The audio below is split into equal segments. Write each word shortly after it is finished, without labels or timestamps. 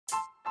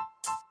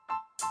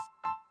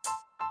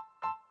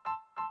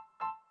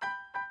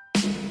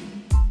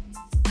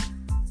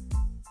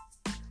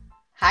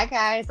Hi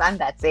guys, I'm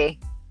Betsy,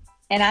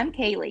 And I'm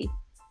Kailey.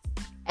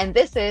 and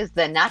this is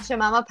the Not Your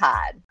Mama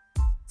Pod.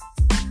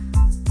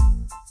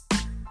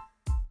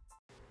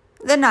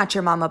 The Not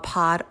Your Mama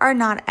Pod are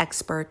not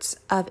experts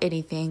of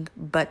anything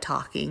but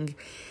talking.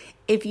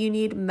 If you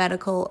need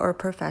medical or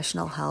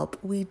professional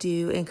help, we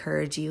do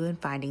encourage you in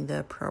finding the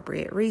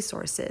appropriate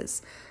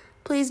resources.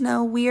 Please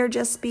know we are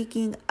just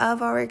speaking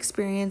of our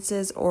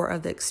experiences or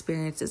of the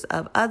experiences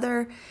of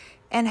other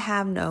and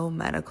have no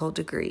medical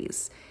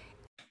degrees.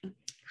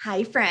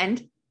 Hi,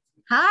 friend.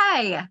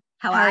 Hi,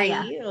 how How are are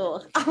you? you?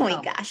 Oh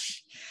my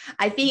gosh.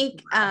 I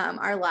think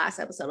our last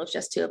episode was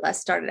just two of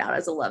us started out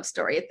as a love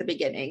story at the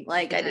beginning.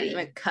 Like I didn't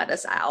even cut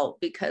us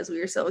out because we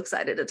were so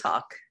excited to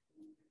talk.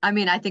 I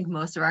mean, I think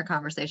most of our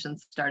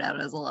conversations start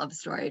out as a love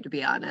story, to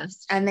be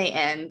honest. And they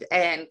end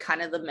and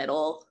kind of the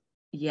middle.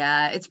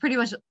 Yeah, it's pretty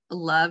much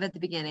love at the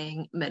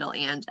beginning, middle,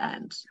 and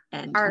end,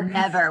 and Our-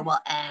 never will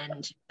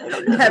end.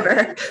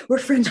 Never. We're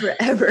friends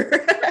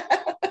forever.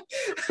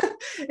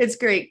 It's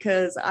great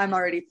because I'm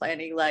already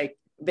planning like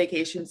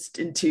vacations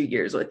in 2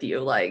 years with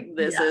you. Like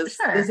this is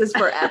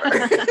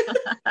forever.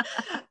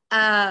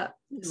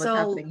 What's So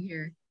happening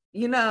here?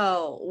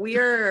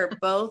 we're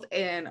both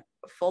in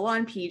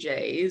full-on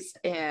PJs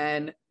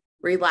and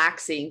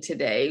relaxing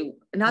today.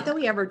 Not that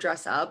we ever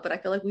dress up, but I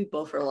feel like we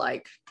both are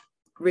like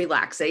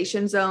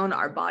relaxation zone.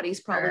 Our bodies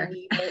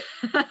probably need it.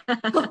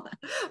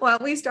 Well,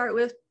 we start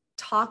with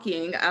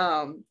talking.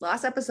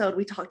 Last episode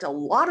we talked a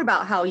lot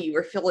about how you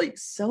were feeling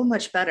so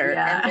much better,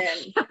 and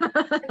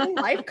then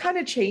life kind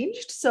of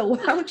changed. So why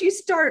don't you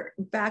start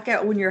back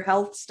at when your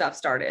health stuff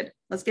started?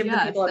 Let's give the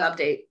people an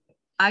update.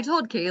 I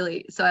told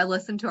Kailey, so I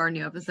listened to our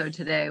new episode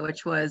today,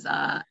 which was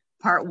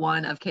part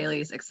 1 of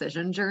Kailey's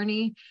Excision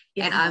journey.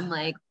 Yeah. And I'm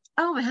like,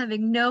 oh, I'm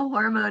having no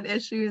hormone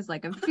issues.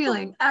 Like I'm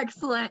feeling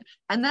excellent.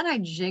 And then I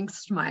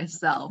jinxed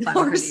myself. I'm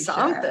or pretty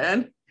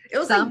something. Sure. It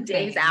was like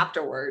days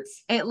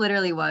afterwards. It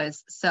literally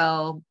was.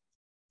 So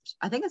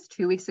I think it's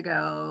 2 weeks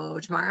ago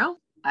tomorrow.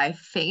 I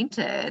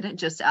fainted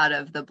just out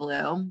of the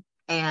blue.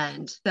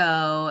 And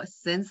so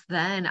since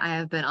then, I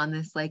have been on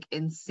this like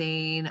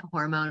insane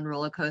hormone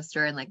roller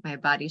coaster, and like my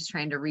body's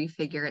trying to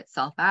refigure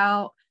itself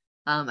out.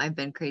 I've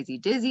been crazy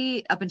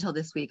dizzy up until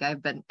this week. I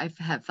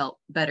have felt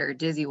better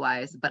dizzy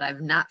wise, but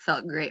I've not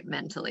felt great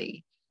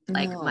mentally.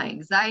 Like my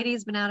anxiety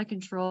has been out of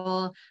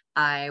control.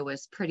 I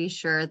was pretty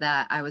sure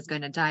that I was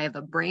going to die of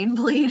a brain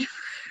bleed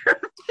for a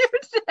few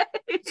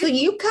days. So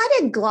you kind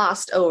of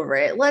glossed over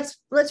it. Let's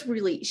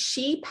really.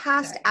 She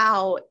passed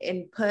out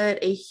and put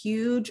a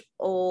huge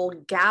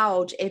old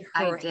gouge in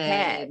her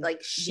head.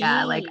 Like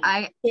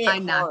I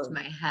knocked hard.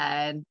 my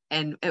head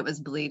and it was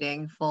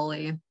bleeding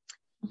fully.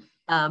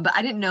 But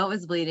I didn't know it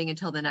was bleeding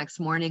until the next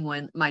morning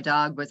when my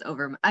dog was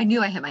over. I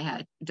knew I hit my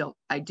head.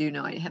 I do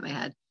know I hit my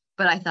head,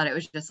 but I thought it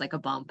was just like a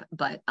bump,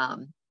 but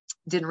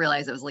didn't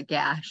realize it was like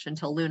gash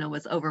until Luna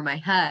was over my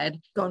head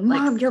going,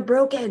 Mom, you're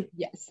broken.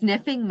 Yeah,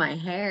 sniffing my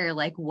hair,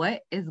 like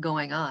what is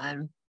going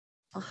on?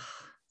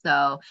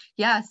 So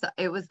I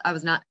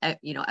was not,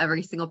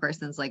 every single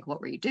person's like, what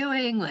were you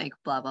doing? Like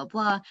blah, blah,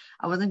 blah.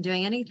 I wasn't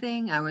doing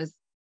anything. I was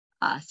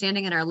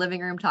standing in our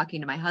living room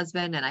talking to my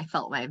husband, and I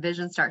felt my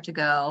vision start to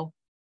go.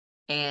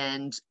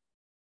 And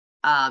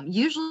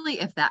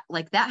usually if that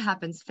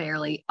happens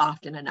fairly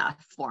often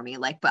enough for me,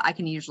 like, but I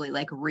can usually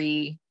like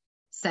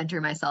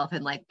re-center myself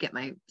and like get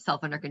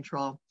myself under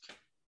control.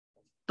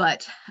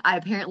 But I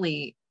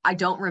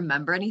don't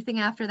remember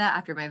anything after that,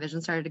 after my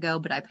vision started to go,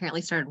 but I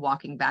apparently started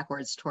walking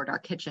backwards toward our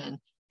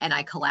kitchen, and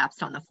I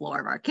collapsed on the floor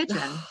of our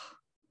kitchen.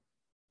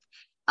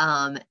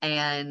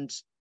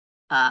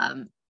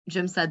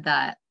 Jim said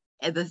that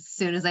as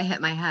soon as I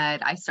hit my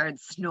head, I started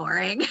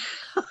snoring.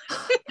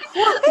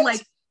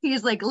 Like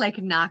he's like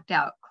knocked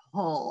out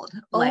cold.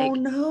 Like, oh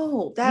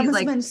no, that must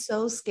have been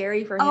so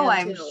scary for him. Oh,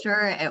 I'm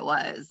sure it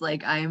was.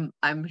 Like I'm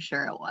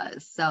sure it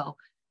was. So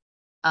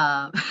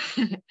I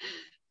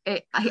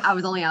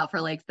was only out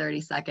for like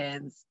 30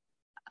 seconds.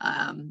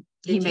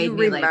 Did you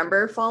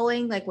remember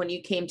falling? Like when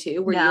you came to,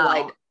 were you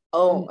like,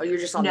 oh, you're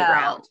just on the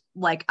ground?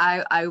 Like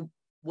I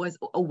was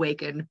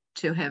awakened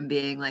to him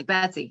being like,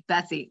 Betsy,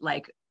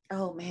 like,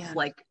 oh man,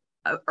 like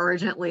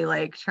urgently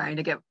like trying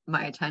to get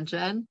my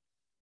attention.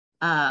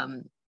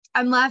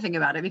 I'm laughing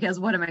about it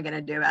because what am I going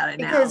to do about it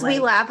now? Because we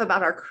laugh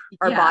about our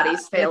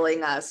bodies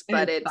failing us,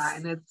 but it's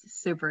fine.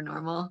 It's super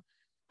normal.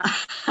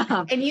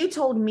 And you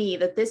told me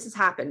that this has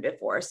happened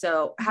before,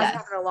 so it hasn't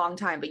happened in a long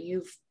time, but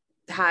you've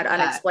had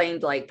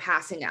unexplained like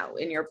passing out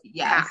in your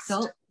past.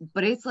 So,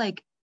 but it's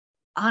like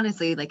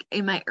honestly, like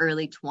in my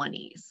early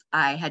 20s,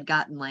 I had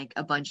gotten like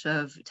a bunch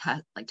of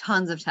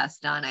tons of tests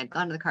done. I'd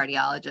gone to the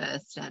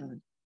cardiologist,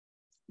 and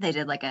they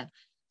did like a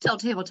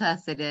tilt table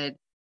test. They did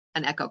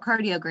an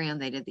echocardiogram.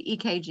 They did the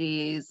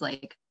EKGs.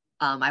 Like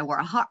I wore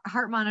a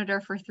heart monitor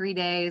for 3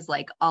 days,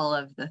 like all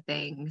of the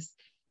things.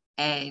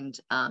 And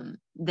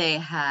they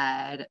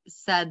had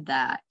said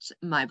that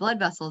my blood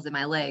vessels in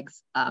my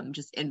legs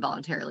just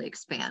involuntarily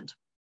expand.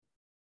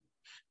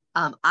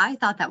 I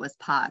thought that was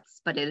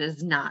POTS, but it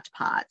is not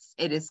POTS.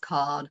 It is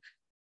called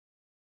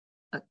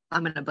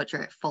I'm going to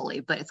butcher it fully,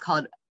 but it's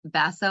called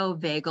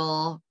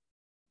vasovagal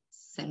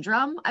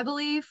syndrome, I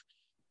believe.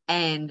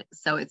 And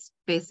so it's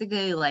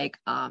basically like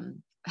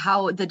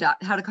how the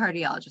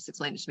cardiologist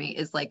explained it to me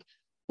is like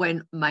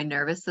when my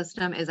nervous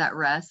system is at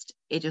rest,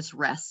 it just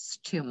rests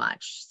too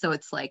much. So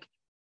it's like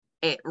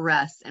it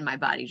rests and my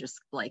body just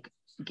like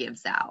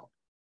gives out.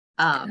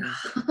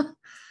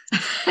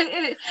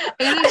 It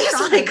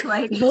is like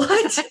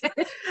what?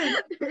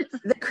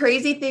 The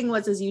crazy thing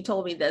was, is you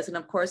told me this, and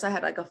of course I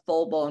had like a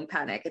full-blown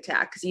panic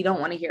attack because you don't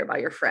want to hear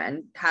about your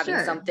friend having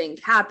something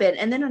happen.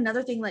 And then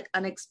another thing, like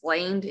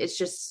unexplained, it's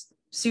just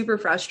super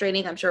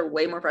frustrating. I'm sure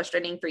way more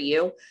frustrating for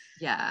you.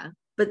 Yeah.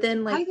 But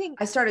then like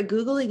I started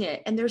Googling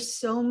it, and there's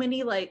so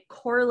many like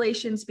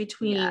correlations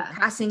between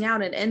passing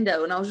out and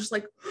endo. And I was just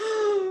like,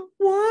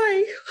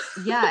 why?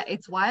 Yeah,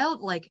 it's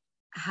wild like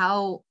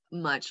how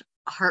much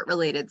heart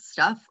related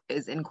stuff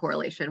is in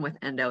correlation with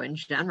endo in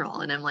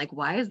general. And I'm like,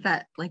 why is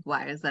that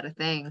a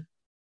thing?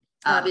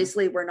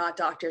 Obviously we're not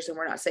doctors and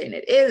we're not saying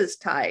it is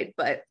tied,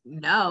 but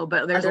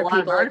there's a lot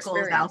of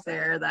articles out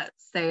there that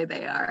say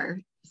they are.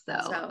 So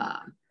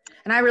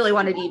and I really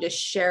wanted you to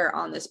share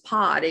on this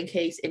pod in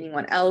case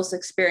anyone else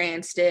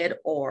experienced it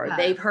or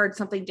they've heard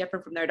something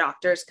different from their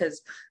doctors.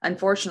 Cause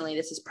unfortunately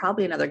this is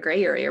probably another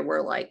gray area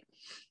where like,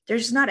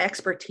 there's just not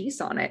expertise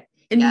on it.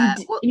 And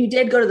you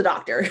did go to the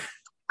doctor.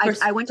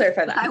 I went to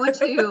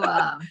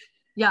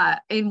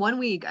in 1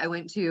 week, I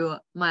went to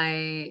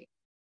my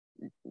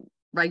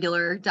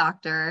regular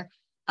doctor,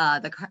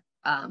 the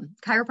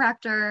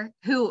chiropractor,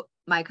 who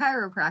my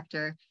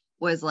chiropractor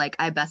was like,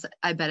 I bet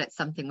it's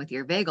something with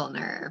your vagal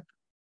nerve.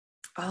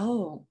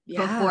 Oh,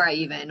 yeah. Before I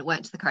even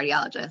went to the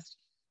cardiologist.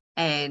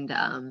 And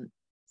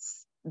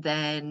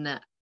then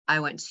I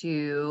went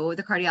to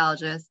the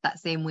cardiologist that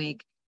same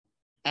week.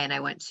 And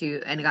I went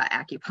and got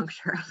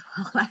acupuncture as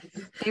well that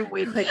same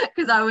week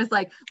because I was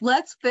like,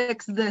 let's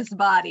fix this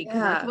body.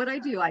 Because that's what I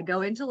do. I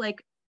go into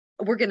like,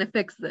 we're going to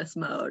fix this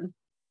mode.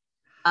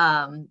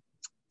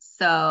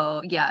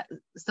 So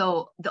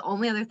the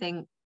only other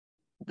thing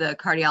the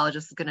cardiologist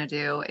is going to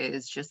do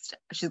is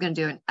she's going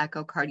to do an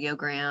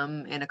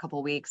echocardiogram in a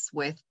couple weeks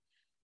with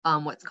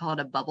what's called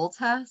a bubble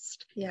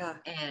test. Yeah.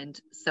 And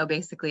so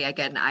basically I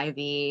get an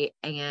IV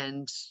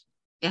and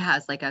it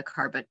has like a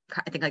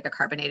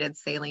carbonated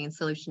saline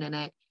solution in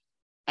it.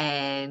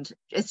 And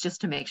it's just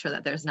to make sure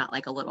that there's not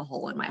like a little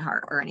hole in my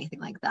heart or anything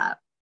like that.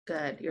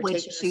 Good. You're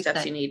taking the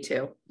steps you need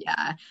to.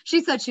 Yeah.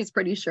 She said she's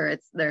pretty sure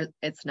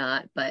it's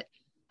not. But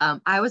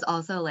I was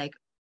also like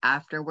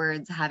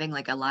afterwards having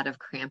like a lot of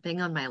cramping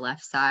on my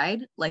left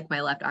side, like my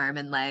left arm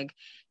and leg.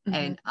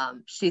 Mm-hmm.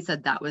 And she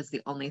said that was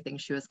the only thing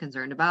she was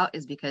concerned about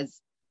is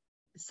because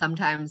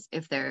sometimes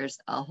if there's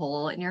a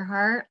hole in your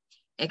heart,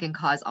 it can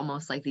cause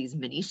almost like these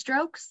mini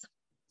strokes.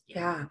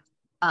 Yeah.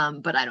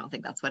 But I don't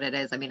think that's what it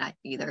is. I mean, I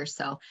either.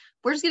 So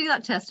we're just getting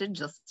that tested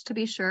just to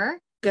be sure.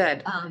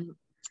 Good.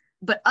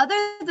 But other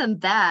than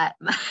that,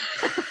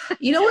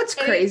 you know what's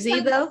crazy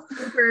though?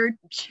 Super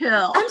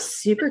chill. I'm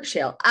super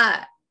chill.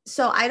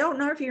 So I don't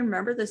know if you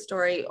remember the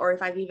story or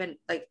if I've even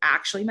like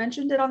actually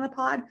mentioned it on the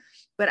pod,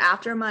 but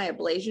after my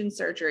ablation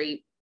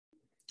surgery,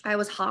 I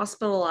was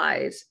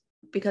hospitalized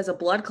because of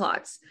blood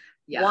clots.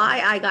 Yeah.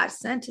 Why I got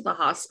sent to the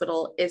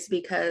hospital is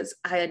because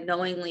I had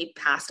knowingly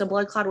passed a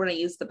blood clot when I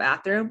used the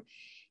bathroom,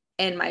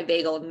 and my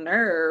vagal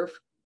nerve,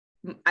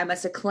 I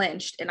must have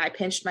clenched and I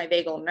pinched my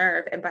vagal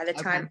nerve. And by the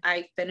time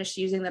I finished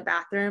using the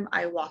bathroom,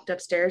 I walked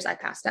upstairs, I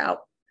passed out.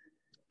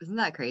 Isn't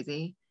that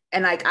crazy?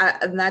 And like,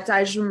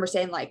 I just remember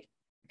saying like,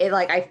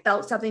 I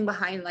felt something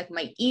behind like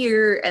my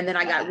ear, and then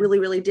I got really,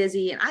 really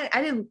dizzy, and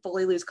I didn't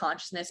fully lose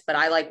consciousness, but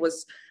I like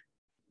was,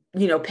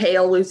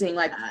 pale, losing,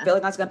 like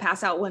feeling I was going to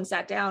pass out when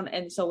sat down.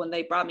 And so when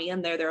they brought me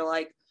in there, they're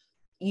like,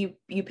 you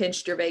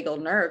pinched your vagal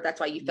nerve.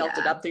 That's why you felt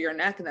it up through your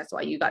neck. And that's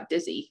why you got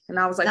dizzy. And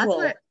I was like,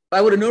 if I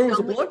would have known it was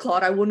a blood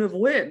clot, I wouldn't have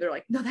went. They're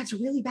like, no, that's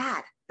really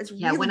bad. That's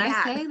really bad. When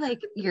I say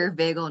like your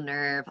vagal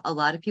nerve, a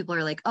lot of people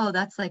are like, oh,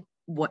 that's like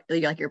what,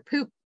 like your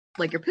poop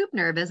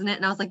nerve, isn't it?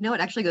 And I was like, no,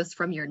 it actually goes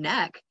from your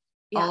neck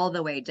all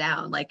the way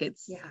down. Like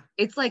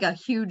it's like a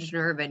huge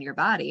nerve in your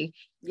body.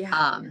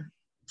 Yeah.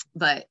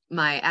 But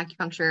my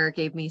acupuncture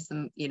gave me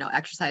some,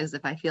 exercises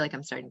if I feel like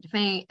I'm starting to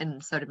faint.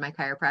 And so did my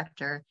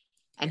chiropractor.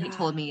 And he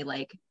told me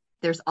like,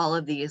 there's all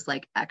of these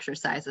like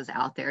exercises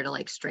out there to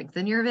like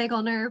strengthen your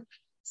vagal nerve.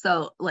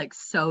 So like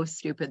so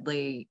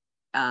stupidly,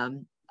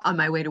 on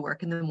my way to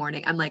work in the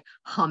morning, I'm like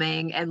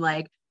humming and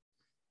like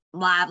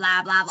blah,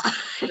 blah, blah, blah.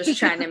 Just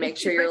trying to make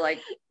sure you're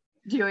like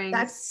doing.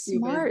 That's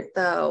smart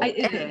though.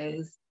 It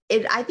is.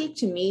 I think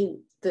to me,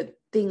 the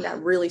thing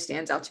that really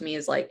stands out to me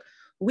is like,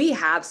 we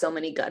have so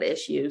many gut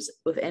issues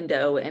with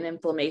endo and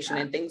inflammation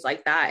and things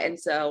like that. And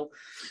so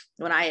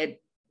when I had,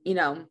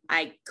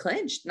 I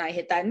clenched and I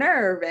hit that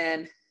nerve,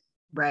 and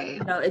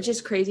it's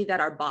just crazy that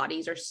our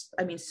bodies are,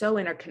 so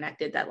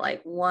interconnected that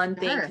like one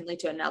thing can lead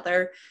to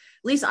another.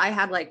 At least I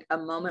had like a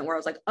moment where I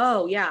was like,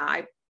 oh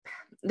yeah,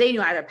 they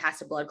knew I had to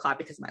pass a blood clot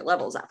because of my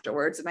levels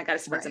afterwards. And I got to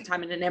spend some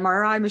time in an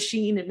MRI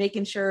machine and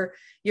making sure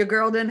your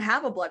girl didn't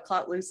have a blood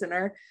clot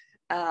loosener.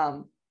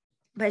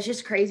 But it's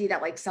just crazy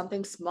that like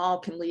something small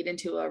can lead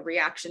into a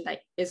reaction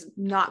that is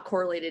not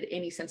correlated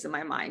any sense in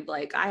my mind.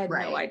 Like I had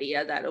no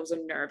idea that it was a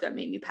nerve that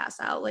made me pass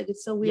out. Like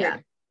it's so weird. Yeah,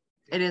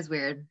 it is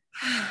weird.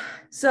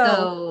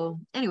 So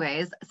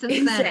anyways,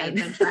 since then I've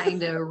been trying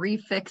to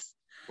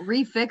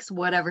refix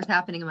whatever's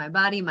happening in my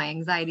body. My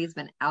anxiety's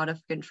been out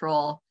of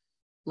control.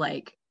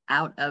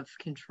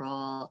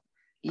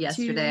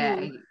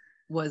 Yesterday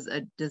was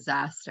a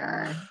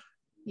disaster.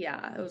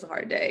 Yeah, it was a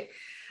hard day.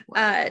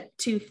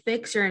 To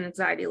fix your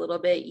anxiety a little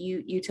bit,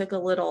 you took a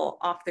little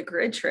off the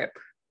grid trip.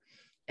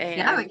 And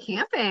yeah, I went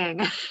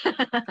camping.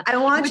 I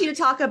want you to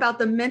talk about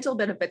the mental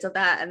benefits of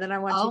that, and then I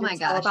want you to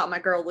tell about my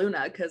girl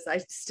Luna, because I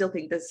still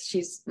think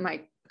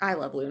I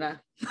love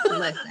Luna.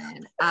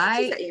 Listen,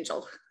 she's an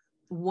angel.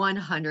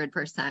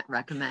 100%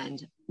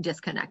 recommend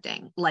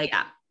disconnecting.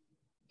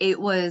 It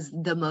was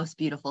the most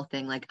beautiful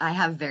thing. Like I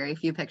have very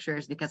few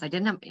pictures because I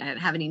didn't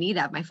have any need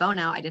to have my phone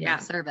out. I didn't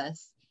have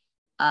service.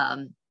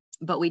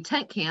 But we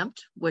tent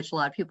camped, which a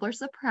lot of people are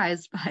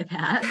surprised by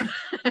that.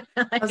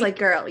 I was like,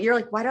 girl, you're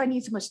like, why do I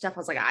need so much stuff? I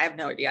was like, I have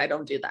no idea. I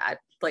don't do that.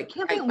 Like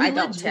camping, I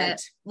don't tent.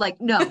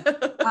 Like, no,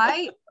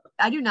 I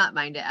do not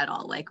mind it at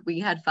all. Like we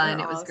had fun.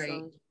 It was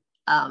great.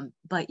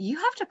 But you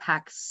have to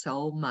pack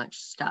so much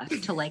stuff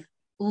to like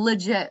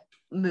legit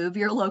move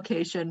your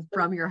location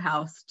from your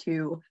house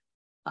to,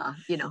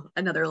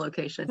 another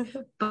location.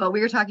 But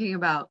we were talking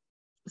about,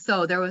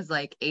 so there was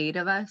like 8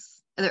 of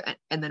us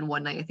and then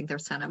one night, I think there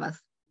was 10 of us.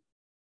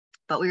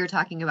 But we were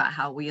talking about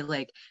how we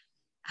like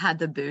had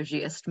the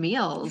bougiest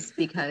meals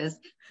because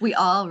we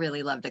all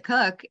really love to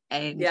cook.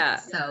 And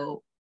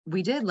so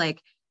we did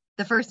like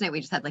the first night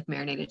we just had like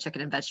marinated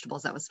chicken and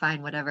vegetables. That was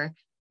fine, whatever.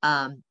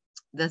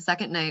 The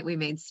second night we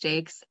made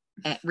steaks,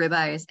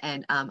 ribeyes,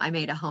 and I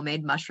made a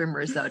homemade mushroom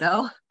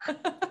risotto.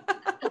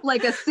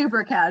 Like a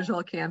super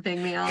casual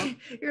camping meal.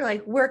 You're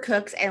like, we're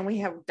cooks and we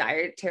have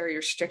dietary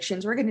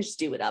restrictions. We're going to just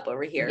do it up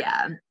over here.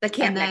 Yeah. The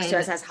camp next to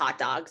us has hot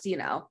dogs,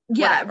 Yeah.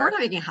 Whatever. We're not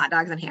making hot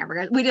dogs and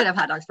hamburgers. We did have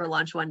hot dogs for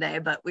lunch one day,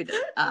 but we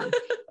did.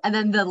 And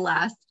then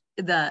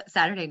the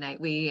Saturday night,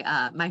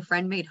 my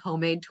friend made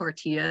homemade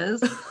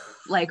tortillas,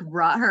 like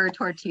brought her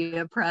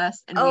tortilla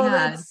press. And we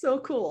had that's so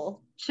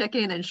cool.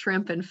 Chicken and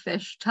shrimp and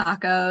fish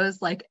tacos,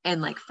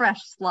 and fresh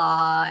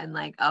slaw. And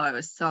it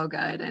was so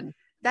good. And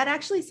that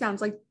actually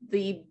sounds like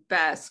the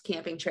best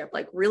camping trip.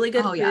 Like really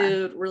good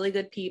food, really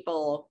good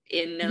people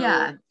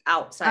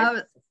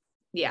outside.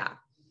 Yeah.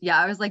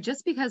 I was like,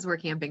 just because we're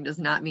camping does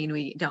not mean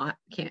we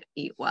can't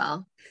eat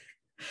well.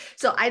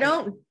 So I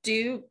don't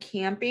do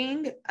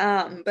camping,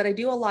 but I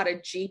do a lot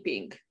of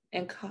jeeping.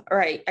 I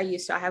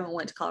haven't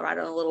went to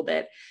Colorado in a little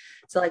bit.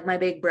 So like my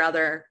big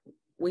brother,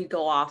 we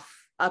go off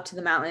up to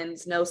the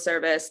mountains, no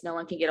service, no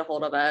one can get a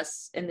hold of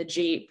us in the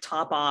Jeep,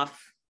 top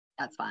off.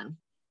 That's fun.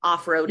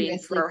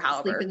 Off-roading for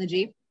however. Sleep in the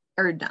Jeep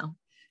or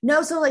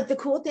no, so like the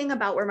cool thing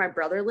about where my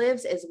brother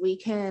lives is we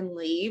can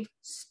leave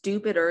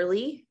stupid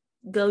early,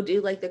 go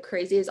do like the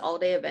craziest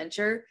all-day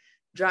adventure,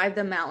 drive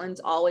the mountains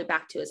all the way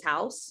back to his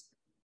house,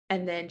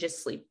 and then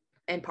just sleep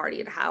and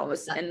party at a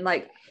house. And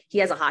like he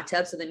has a hot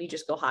tub, so then you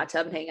just go hot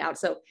tub and hang out.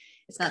 So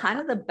it's kind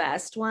of the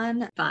best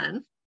one.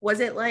 Fun. Was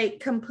it like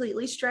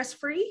completely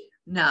stress-free?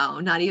 No,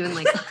 not even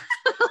like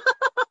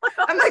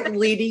I'm like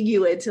leading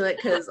you into it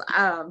because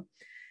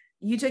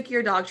you took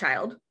your dog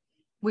child.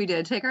 We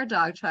did take our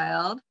dog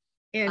child.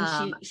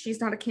 And she's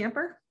not a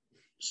camper?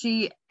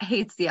 She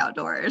hates the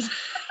outdoors.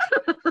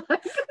 I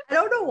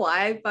don't know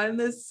why I find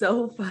this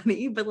so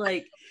funny, but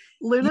like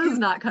Luna's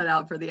not cut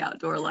out for the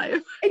outdoor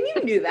life. And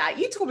you knew that.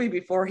 You told me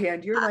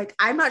beforehand. You're like,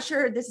 I'm not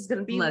sure this is going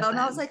to be well. And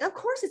I was like, of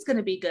course it's going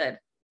to be good.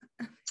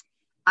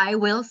 I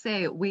will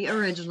say we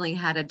originally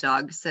had a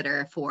dog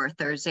sitter for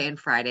Thursday and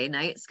Friday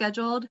night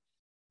scheduled.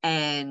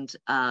 And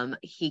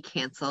he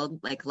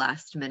canceled like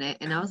last minute,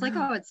 and I was like,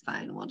 oh, it's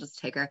fine, we'll just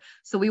take her.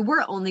 So we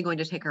were only going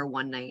to take her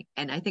one night,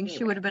 and I think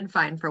she would have been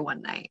fine for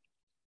one night.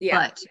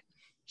 But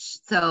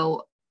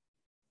so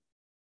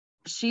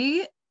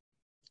she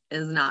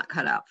is not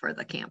cut out for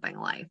the camping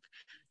life.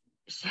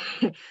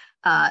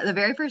 The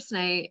very first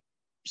night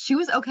she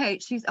was okay.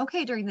 She's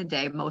okay during the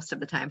day most of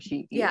the time.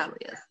 She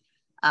usually is.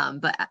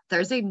 But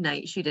Thursday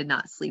night she did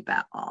not sleep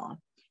at all.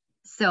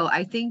 So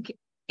I think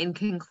in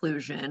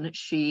conclusion,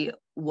 she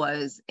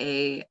was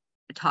a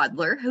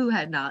toddler who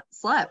had not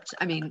slept.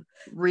 I mean,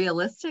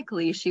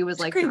 realistically, she was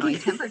like throwing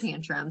temper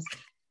tantrums.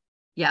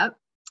 Yep,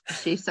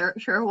 she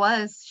sure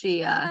was.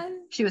 She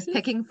was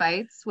picking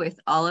fights with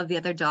all of the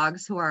other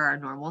dogs who are our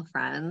normal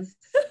friends.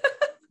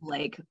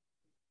 Like,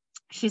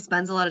 she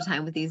spends a lot of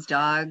time with these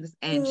dogs,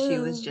 and she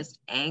was just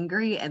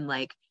angry and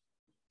like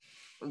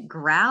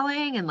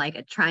growling and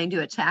like trying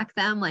to attack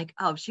them. Like,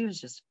 oh, she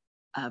was just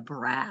a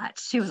brat.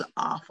 She was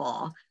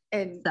awful.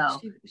 And so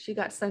she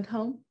got sent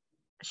home?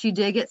 She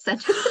did get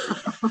sent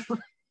home.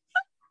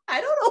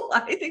 I don't know why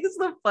I think it's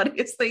the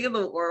funniest thing in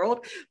the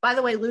world. By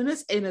the way,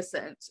 Luna's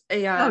innocent.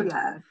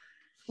 And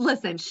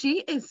Listen, she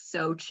is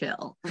so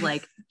chill.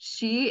 Like,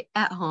 she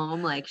at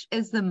home, like,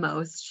 is the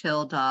most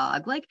chill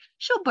dog. Like,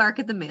 she'll bark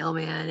at the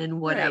mailman and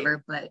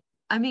whatever. Right. But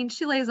I mean,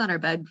 she lays on her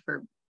bed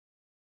for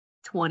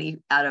 20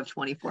 out of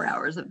 24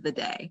 hours of the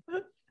day.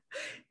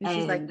 And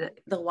she's like,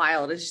 the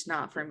wild is just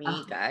not for me,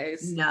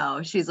 guys.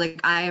 No, she's like,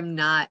 I am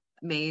not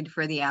made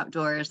for the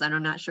outdoors, and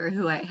I'm not sure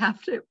who I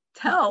have to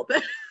tell.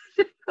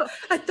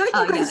 I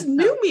thought you guys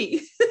knew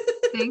me.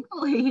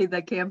 Thankfully,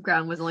 the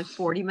campground was only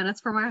 40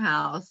 minutes from our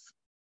house.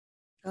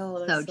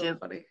 Oh, that's so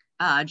funny.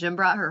 Jim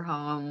brought her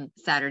home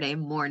Saturday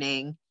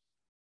morning,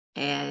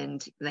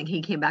 and then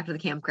he came back to the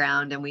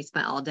campground and we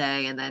spent all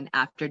day. And then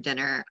after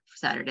dinner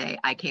Saturday,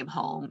 I came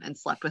home and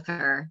slept with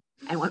her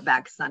and went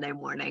back Sunday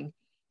morning.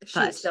 She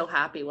was so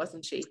happy,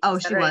 wasn't she? Oh,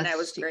 Saturday she was. Night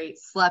was great.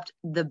 Slept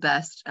the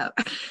best.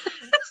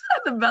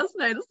 The best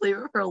night of sleep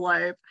of her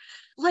life.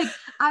 Like,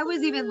 I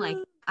was even like,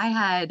 I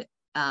had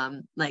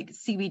like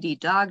CBD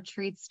dog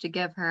treats to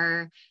give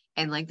her,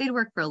 and like they'd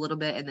work for a little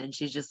bit, and then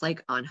she's just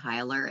like on high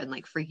alert and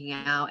like freaking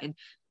out and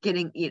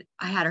getting,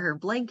 I had her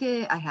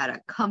blanket, I had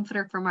a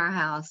comforter from our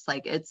house.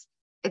 Like, it's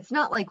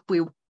not like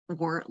we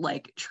weren't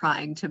like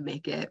trying to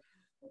make it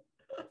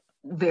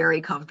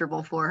very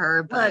comfortable for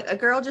her, but look, a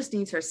girl just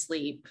needs her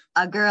sleep.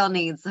 A girl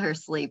needs her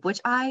sleep, which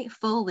I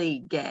fully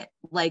get.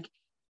 Like,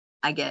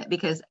 I get,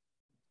 because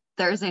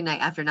Thursday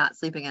night, after not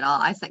sleeping at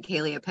all, I sent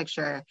Kailey a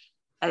picture,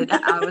 and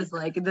I was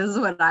like, this is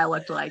what I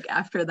looked like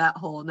after that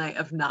whole night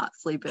of not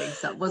sleeping.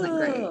 So it wasn't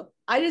great.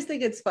 I just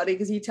think it's funny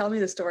because you tell me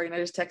the story and I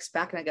just text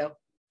back and I go,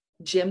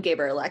 Jim gave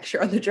her a lecture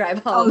on the drive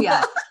home. Oh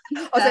yeah.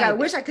 I was like, I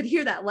wish I could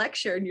hear that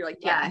lecture. And you're like,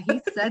 yeah, he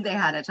said they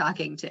had a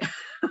talking to.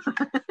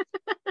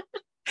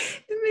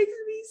 It makes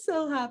me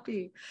so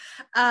happy.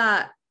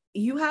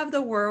 You have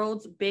the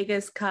world's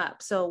biggest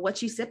cup. So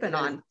what you sipping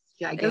on?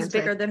 Gigantic. It was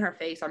bigger than her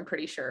face, I'm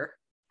pretty sure.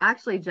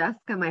 Actually,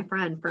 Jessica, my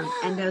friend from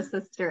Endo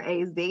Sister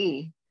AZ.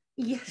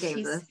 Yes,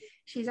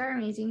 she's our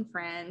amazing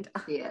friend.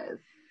 She is.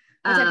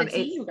 What type of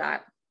tea you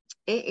got?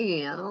 It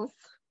is,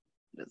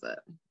 what is it?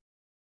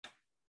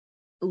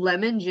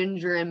 Lemon,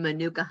 ginger, and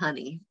manuka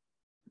honey.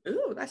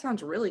 Ooh, that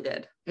sounds really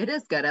good. It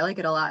is good. I like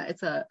it a lot.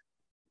 It's a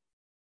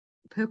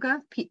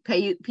Puka,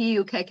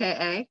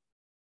 P-U-K-K-A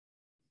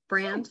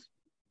brand.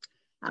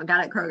 I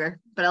got it at Kroger,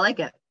 but I like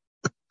it.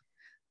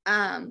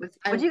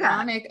 What'd you got?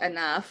 Ironic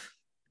enough,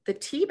 the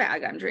tea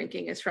bag I'm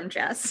drinking is from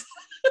Jess.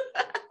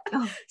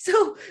 Oh.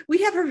 So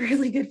we have a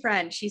really good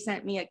friend. She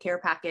sent me a care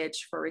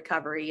package for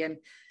recovery, and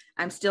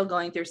I'm still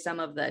going through some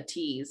of the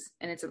teas,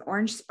 and it's an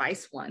orange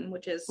spice one,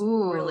 which is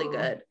really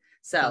good.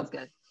 So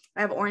good.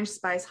 I have orange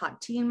spice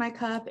hot tea in my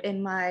cup,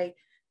 and my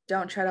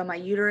don't tread on my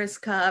uterus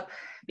cup,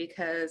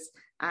 because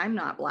I'm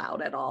not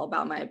loud at all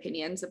about my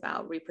opinions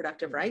about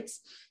reproductive rights.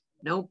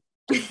 Nope.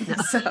 No.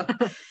 So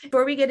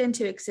before we get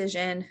into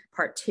Excision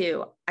part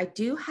 2, I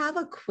do have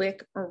a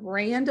quick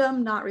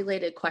random, not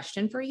related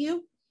question for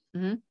you.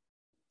 Mm-hmm.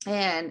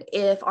 And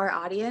if our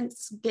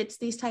audience gets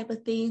these type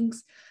of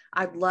things,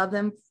 I'd love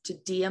them to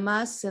DM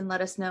us and let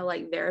us know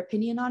like their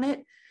opinion on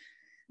it.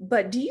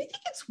 But do you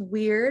think it's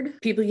weird,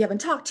 people you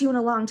haven't talked to in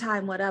a long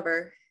time,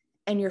 whatever,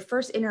 and your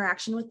first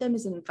interaction with them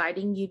is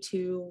inviting you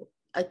to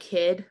a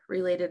kid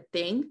related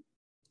thing?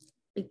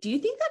 Like, do you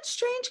think that's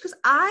strange? Because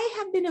I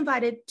have been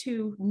invited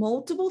to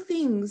multiple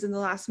things in the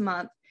last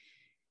month.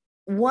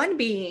 One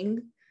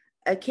being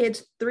a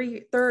kid's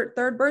third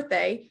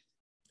birthday.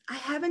 I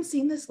haven't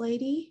seen this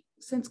lady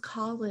since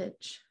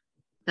college.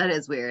 That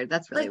is weird.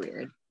 That's really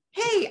weird.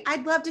 Hey,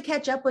 I'd love to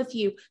catch up with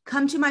you.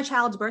 Come to my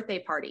child's birthday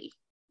party.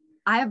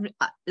 I have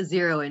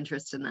zero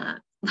interest in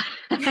that.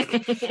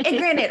 And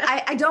granted,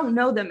 I don't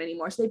know them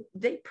anymore. So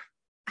they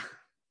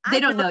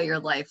don't know your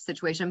life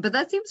situation, but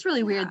that seems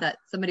really weird that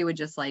somebody would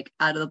just like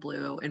out of the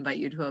blue invite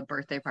you to a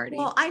birthday party.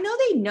 Well, I know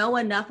they know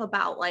enough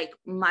about like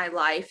my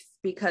life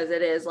because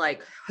it is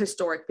like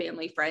historic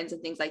family friends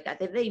and things like that.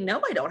 They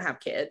know I don't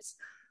have kids.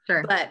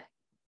 Sure. But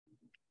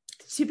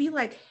to be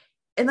like,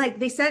 and like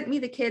they sent me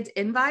the kid's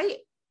invite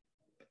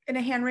and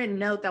a handwritten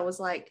note that was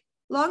like,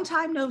 long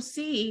time no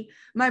see.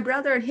 My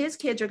brother and his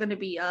kids are going to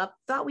be up.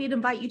 Thought we'd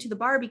invite you to the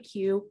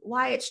barbecue.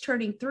 Wyatt's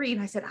turning 3.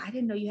 And I said, I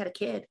didn't know you had a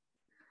kid.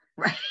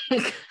 Right.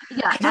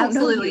 Yeah,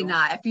 absolutely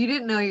not. If you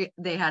didn't know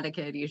they had a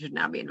kid, you should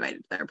not be invited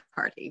to their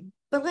party.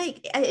 But like,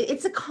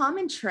 it's a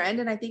common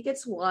trend. And I think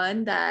it's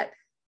one that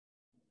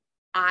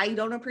I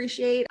don't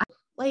appreciate.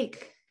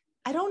 Like,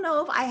 I don't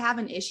know if I have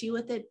an issue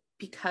with it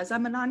because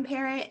I'm a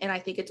non-parent. And I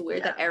think it's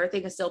weird that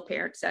everything is still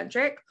parent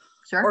centric.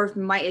 Sure. Or if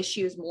my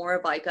issue is more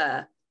of like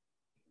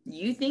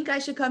you think I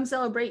should come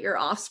celebrate your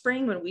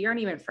offspring when we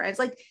aren't even friends?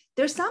 Like,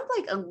 there's some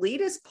like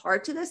elitist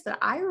part to this that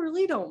I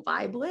really don't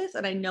vibe with.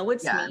 And I know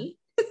it's me.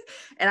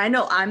 And I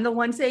know I'm the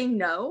one saying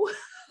no.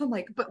 I'm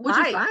like, but which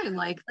is fine.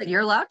 Like,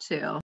 you're allowed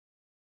to.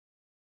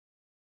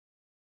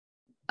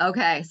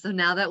 Okay, so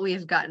now that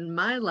we've gotten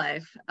my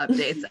life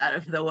updates out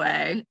of the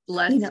way,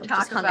 let's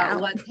talk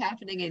about what's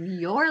happening in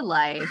your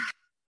life.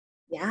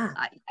 Yeah.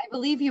 I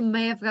believe you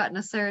may have gotten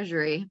a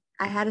surgery.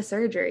 I had a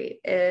surgery.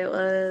 It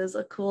was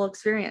a cool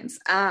experience.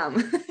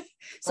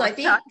 So I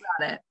think talk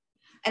about it.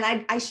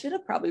 And I should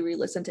have probably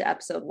re-listened to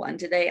episode 1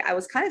 today. I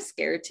was kind of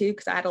scared too,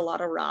 because I had a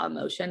lot of raw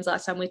emotions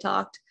last time we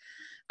talked.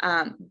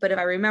 But if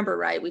I remember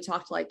right, we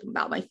talked like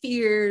about my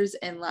fears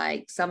and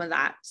like some of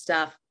that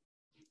stuff.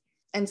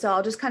 And so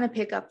I'll just kind of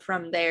pick up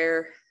from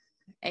there,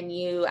 and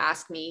you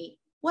ask me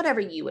whatever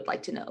you would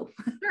like to know.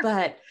 Sure.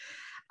 But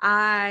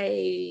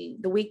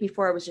the week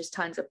before, it was just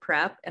tons of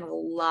prep and a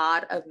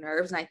lot of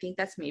nerves. And I think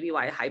that's maybe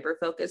why I hyper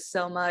focus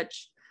so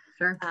much.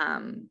 Sure.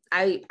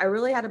 I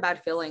really had a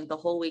bad feeling the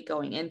whole week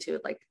going into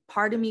it. Like,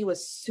 part of me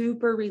was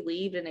super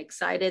relieved and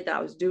excited that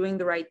I was doing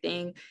the right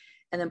thing.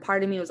 And then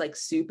part of me was like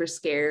super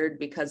scared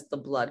because the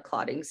blood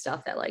clotting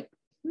stuff, that like,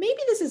 maybe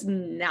this is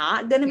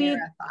not going to be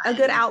a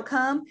good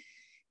outcome.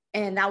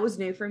 And that was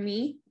new for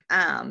me.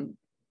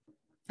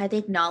 I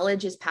think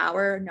knowledge is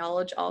power.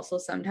 Knowledge also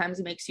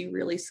sometimes makes you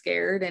really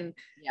scared. And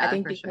I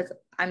think because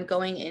I'm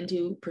going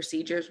into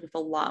procedures with a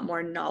lot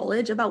more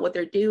knowledge about what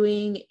they're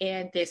doing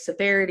and the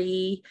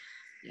severity,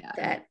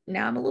 that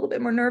now I'm a little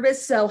bit more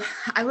nervous. So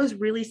I was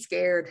really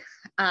scared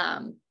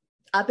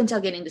up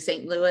until getting to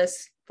St.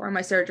 Louis for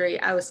my surgery.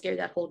 I was scared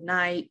that whole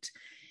night.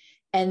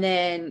 And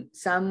then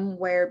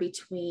somewhere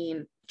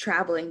between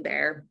traveling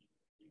there,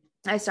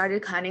 I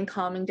started kind of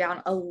calming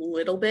down a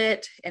little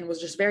bit and was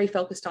just very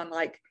focused on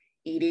like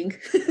eating,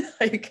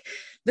 like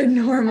the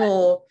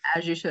normal,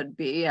 as you should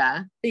be,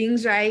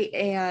 things, right?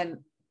 And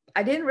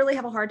I didn't really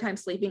have a hard time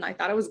sleeping. I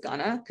thought I was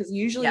gonna, because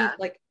usually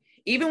like,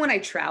 even when I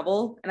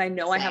travel and I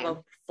know I have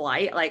a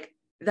flight, like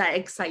that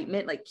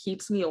excitement like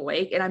keeps me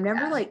awake, and I'm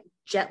never like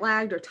jet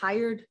lagged or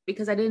tired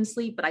because I didn't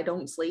sleep, but I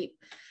don't sleep.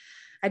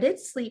 I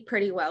did sleep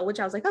pretty well, which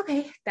I was like,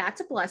 okay,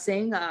 that's a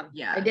blessing.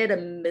 I did a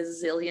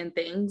bazillion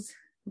things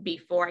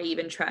before I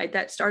even started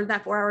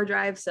that 4-hour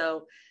drive.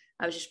 So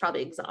I was just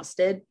probably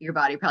exhausted. Your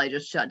body probably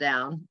just shut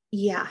down.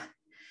 Yeah.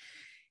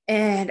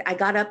 And I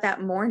got up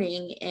that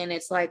morning and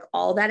it's like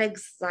all that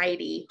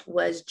anxiety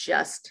was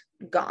just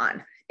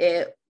gone.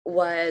 It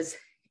was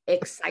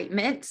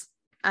excitement.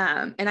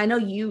 And I know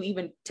you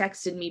even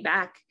texted me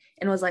back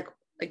and was like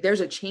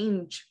there's a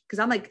change, because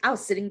I'm like, I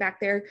was sitting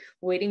back there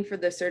waiting for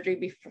the surgery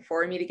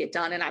before me to get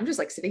done, and I'm just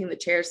like sitting in the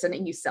chair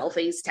sending you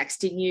selfies,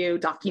 texting you,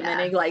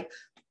 documenting, like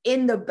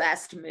in the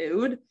best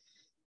mood.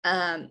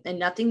 And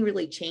nothing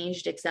really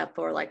changed except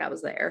for like I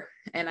was there,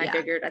 and I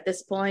figured at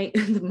this point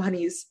the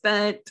money is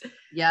spent.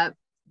 Yep.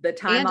 The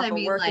time off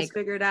of work is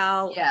figured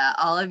out. Yeah,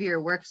 all of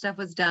your work stuff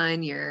was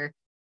done. Your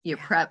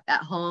prep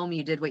at home,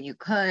 you did what you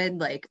could.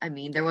 Like, I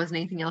mean, there wasn't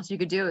anything else you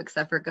could do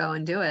except for go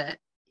and do it.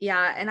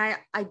 Yeah. And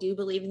I do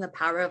believe in the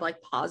power of like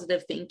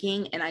positive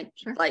thinking. And I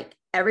like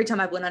every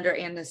time I've went under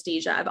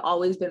anesthesia, I've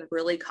always been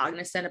really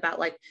cognizant about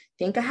like,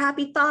 think a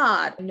happy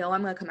thought. I know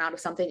I'm going to come out of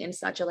something in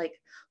such a like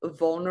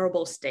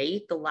vulnerable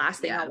state. The last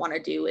thing I want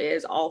to do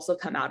is also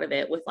come out of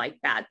it with like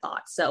bad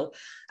thoughts. So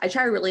I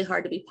try really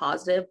hard to be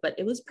positive, but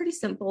it was pretty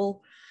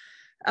simple.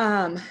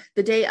 The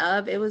day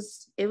of, it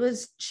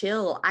was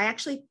chill. I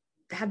actually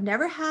have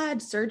never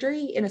had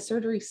surgery in a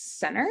surgery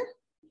center.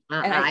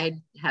 And I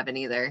haven't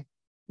either.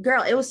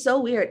 Girl, it was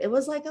so weird. It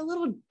was like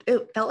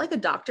it felt like a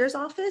doctor's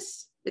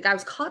office. Like I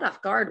was caught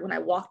off guard when I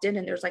walked in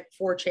and there's like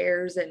 4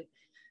 chairs and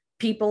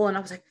people. And I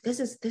was like,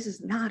 this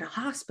is not a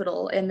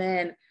hospital. And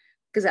then,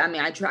 because I mean,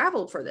 I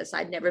traveled for this.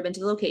 I'd never been to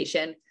the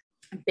location.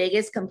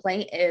 Biggest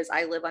complaint is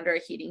I live under a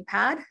heating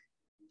pad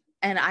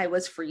and I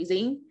was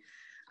freezing.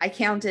 I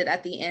counted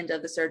at the end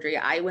of the surgery,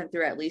 I went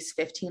through at least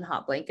 15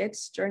 hot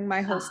blankets during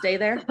my whole stay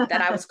there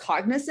that I was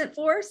cognizant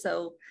for.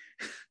 So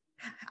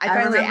I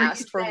finally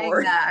asked for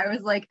more. I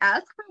was like,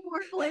 ask for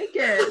more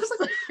blankets.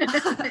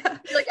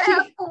 Like, I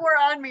have 4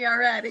 on me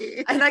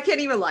already. And I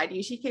can't even lie to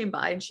you. She came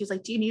by and she's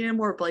like, do you need a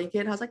more blanket?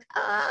 And I was like,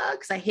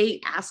 because I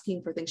hate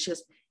asking for things. She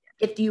goes,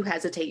 if you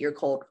hesitate, you're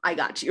cold. I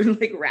got you. And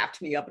like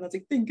wrapped me up. And I was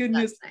like, thank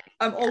goodness. Nice.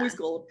 I'm always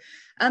cold.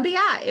 But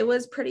yeah, it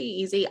was pretty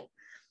easy.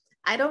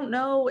 I don't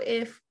know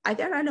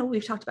I know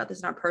we've talked about this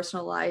in our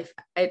personal life.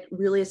 It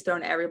really has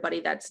thrown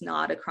everybody that's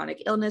not a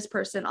chronic illness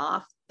person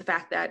off. The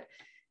fact that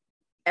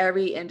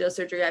every endo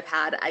surgery I've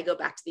had, I go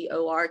back to the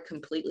OR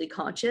completely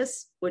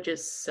conscious, which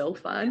is so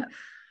fun.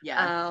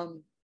 Yeah.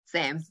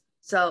 Same.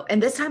 So,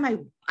 and this time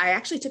I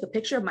actually took a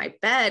picture of my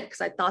bed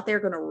because I thought they were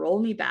going to roll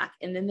me back.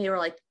 And then they were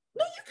like,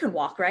 no, you can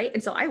walk, right?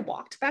 And so I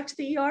walked back to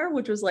the ER,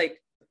 which was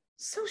like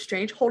so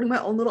strange, holding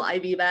my own little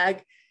IV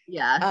bag.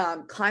 Yeah.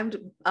 Climbed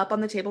up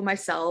on the table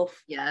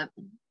myself. Yeah.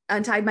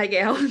 Untied my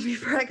gown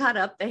before I got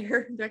up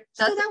there. Like,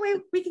 so that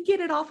way we can get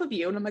it off of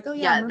you. And I'm like, oh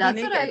yeah,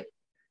 that's what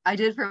I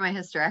did for my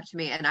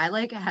hysterectomy. And I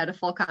like had a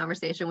full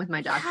conversation with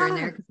my doctor in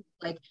there.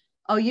 Like,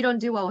 oh, you don't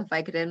do well with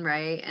Vicodin,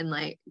 right? And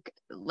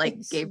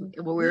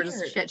we were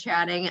just chit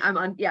chatting. I'm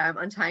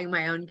untying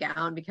my own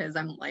gown because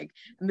I'm like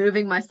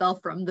moving myself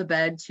from the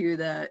bed to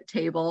the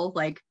table.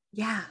 Like,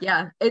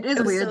 yeah, it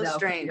is weird so though.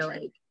 Strange.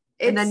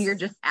 And then you're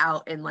just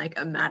out in like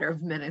a matter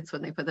of minutes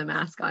when they put the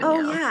mask on.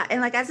 Oh yeah.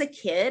 And like, as a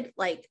kid,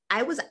 like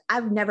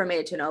I've never made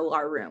it to an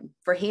OR room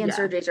for hand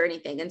surgeries or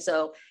anything. And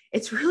so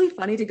it's really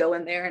funny to go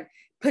in there and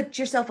put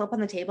yourself up on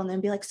the table and then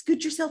be like,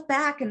 scoot yourself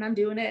back. And I'm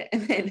doing it.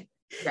 And then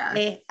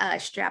they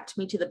strapped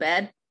me to the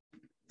bed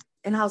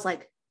and I was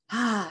like,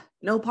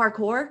 no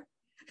parkour.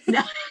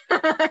 No.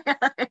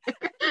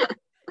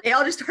 They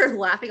all just started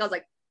laughing. I was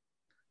like,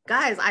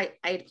 guys, I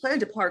had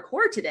planned to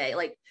parkour today.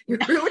 Like, you're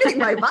ruining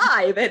my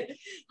vibe. And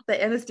the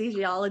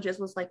anesthesiologist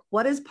was like,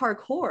 what is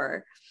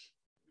parkour?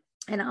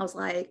 And I was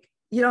like,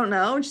 you don't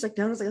know? And she's like,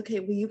 no. I was like, okay,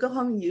 will you go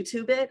home and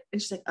YouTube it?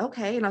 And she's like,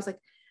 okay. And I was like,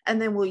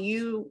 and then will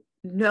you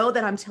know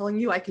that I'm telling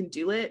you I can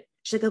do it?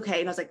 She's like,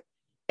 okay. And I was like,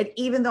 and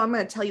even though I'm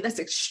going to tell you that's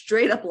a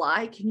straight up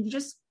lie, can you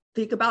just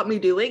think about me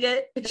doing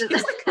it? And she's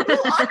like, who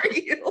are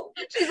you?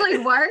 She's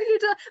like, why are you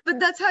but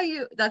that's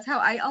how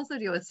I also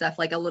deal with stuff,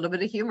 like a little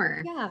bit of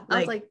humor. Yeah. Like, I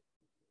was like,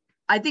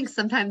 I think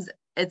sometimes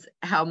it's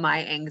how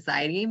my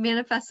anxiety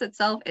manifests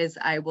itself is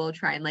I will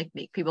try and like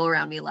make people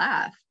around me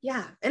laugh.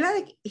 yeah. And I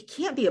like, it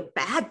can't be a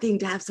bad thing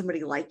to have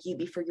somebody like you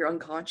before you're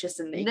unconscious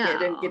and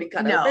naked and getting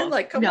cut open.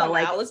 Like, come on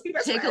now, let's be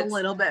best take friends. a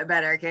little bit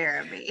better care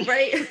of me.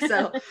 Right.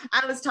 So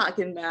I was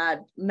talking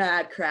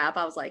mad crap.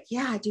 I was like,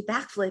 yeah, I do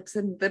backflips.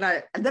 And then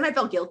I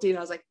felt guilty and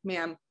I was like,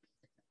 ma'am,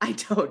 I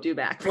don't do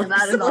backflips. Well,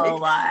 that is all a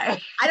lie.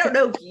 I don't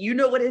know if you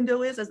know what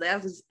endo is as the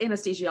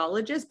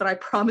anesthesiologist, but I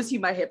promise you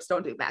my hips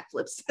don't do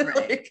backflips.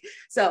 Right. Like,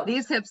 so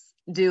these hips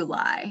do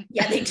lie.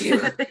 Yeah, they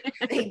do.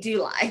 They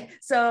do lie.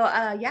 So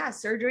yeah,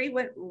 surgery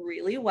went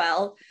really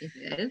well. It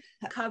did.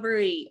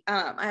 Recovery.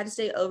 I had to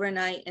stay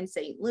overnight in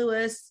St.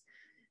 Louis.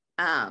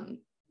 I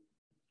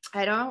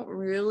don't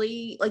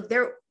really like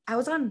there.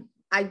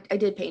 I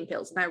did pain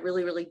pills and I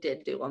really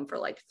did do them for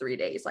like 3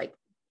 days, like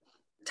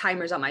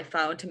timers on my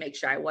phone to make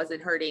sure I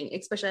wasn't hurting,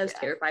 especially I was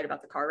terrified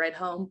about the car ride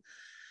home.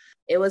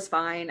 It was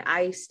fine.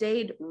 I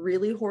stayed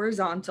really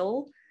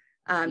horizontal.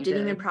 Didn't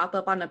even prop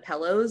up on the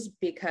pillows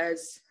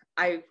because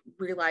I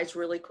realized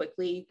really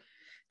quickly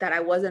that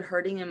I wasn't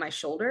hurting in my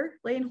shoulder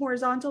laying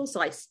horizontal.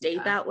 So I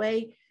stayed that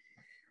way.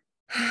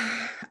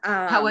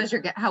 How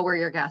were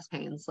your gas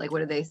pains? Like, what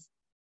did they?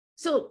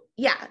 So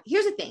yeah,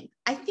 here's the thing.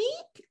 I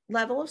think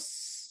level of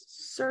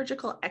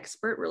surgical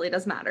expert really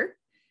does matter.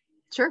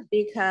 Sure.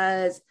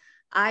 Because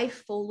I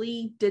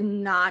fully did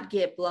not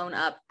get blown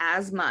up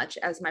as much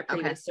as my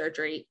previous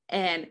surgery.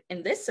 And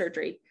in this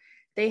surgery,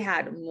 they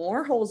had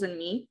more holes in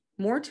me,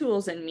 more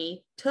tools in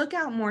me, took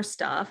out more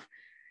stuff,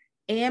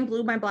 and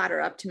blew my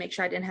bladder up to make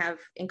sure I didn't have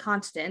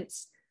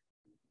incontinence.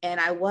 And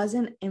I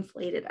wasn't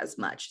inflated as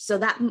much. So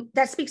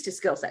that speaks to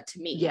skill set to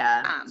me.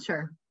 Yeah,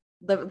 sure.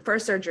 The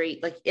first surgery,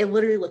 like it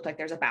literally looked like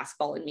there's a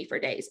basketball in me for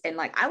days. And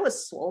like I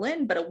was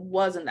swollen, but it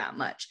wasn't that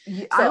much.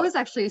 I was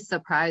actually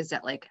surprised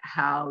at like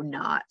how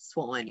not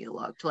swollen you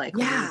looked. Like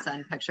when you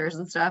send pictures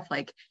and stuff,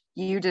 like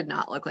you did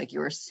not look like you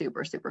were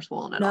super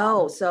swollen at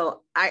all. No,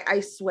 so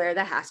I swear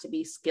that has to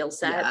be skill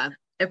set. Yeah,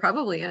 it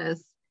probably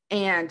is.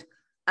 And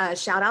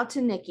shout out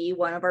to Nikki,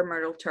 one of our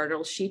Myrtle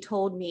Turtles. She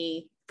told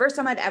me first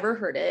time I'd ever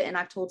heard it, and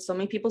I've told so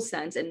many people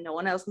since, and no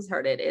one else has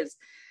heard it, is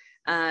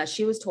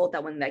she was told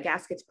that when the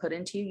gas gets put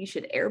into you, you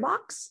should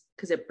airbox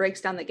because it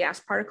breaks down the gas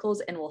particles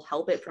and will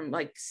help it from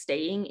like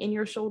staying in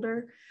your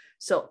shoulder.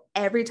 So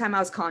every time I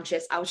was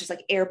conscious, I was just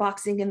like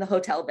airboxing in the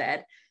hotel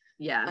bed.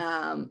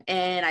 Yeah.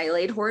 And I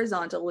laid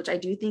horizontal, which I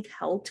do think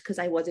helped because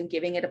I wasn't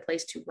giving it a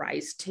place to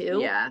rise to.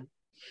 Yeah.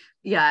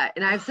 Yeah.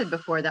 And I've said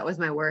before, that was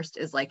my worst,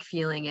 is like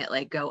feeling it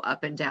like go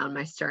up and down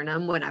my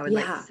sternum when I would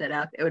like sit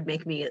up. It would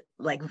make me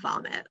like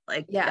vomit.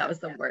 Like that was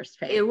the worst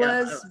pain. It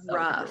was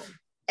rough.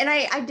 And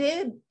I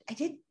did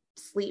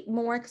sleep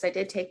more because I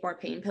did take more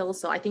pain pills.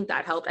 So I think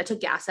that helped. I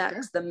took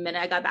Gas-X the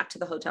minute I got back to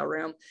the hotel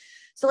room.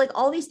 So like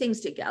all these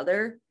things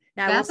together.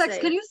 Now Gas-X,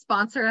 can you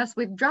sponsor us?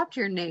 We've dropped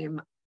your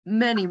name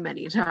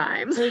many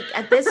times. Like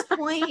at this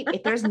point,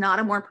 if there's not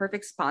a more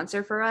perfect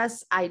sponsor for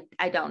us, I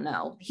don't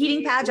know.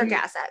 Heating pads or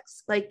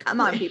Gas-X. Like, come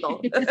on, people.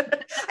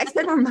 I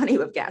spend more money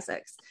with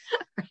Gas-X.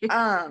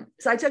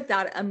 So I took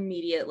that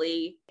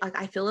immediately. Like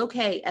I feel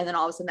okay. And then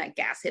all of a sudden that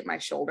gas hit my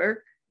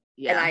shoulder.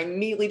 Yeah. And I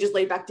immediately just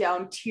laid back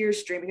down, tears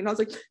streaming. And I was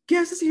like,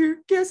 gas is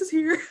here. Gas is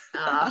here.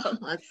 Oh,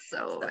 that's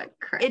so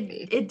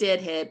crappy. It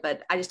did hit,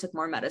 but I just took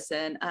more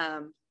medicine.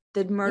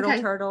 The Myrtle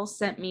Turtle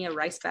sent me a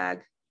rice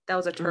bag. That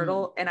was a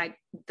turtle. And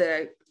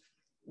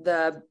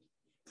the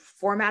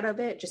format of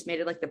it just made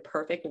it like the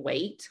perfect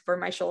weight for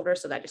my shoulder.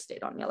 So that just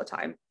stayed on me all the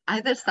time.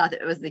 I just thought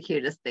that it was the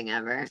cutest thing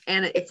ever.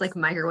 And it's like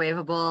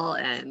microwavable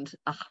and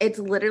it's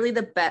literally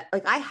the best.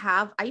 Like I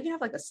even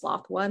have like a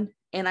sloth one,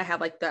 and I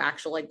have like the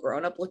actual like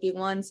grown-up looking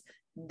ones.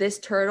 This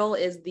turtle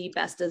is the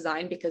best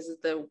design because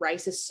the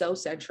rice is so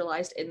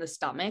centralized in the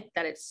stomach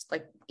that it's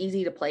like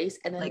easy to place.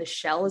 And then like, the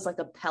shell is like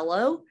a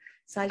pillow.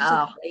 So I just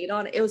like, laid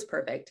on it. It was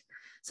perfect.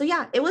 So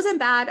yeah, it wasn't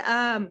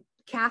bad.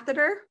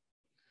 Catheter.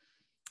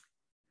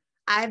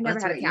 I've never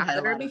had a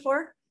catheter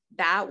before.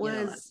 That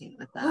was,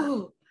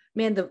 oh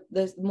man,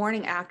 the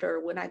morning after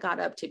when I got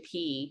up to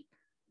pee,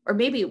 or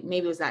maybe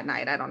it was that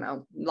night. I don't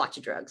know. Lots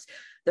of drugs.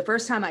 The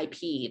first time I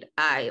peed,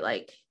 I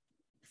like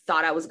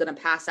thought I was going to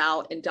pass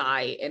out and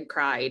die and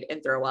cried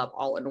and throw up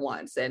all in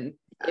once. And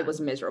it was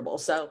miserable.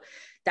 So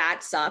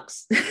that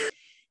sucks.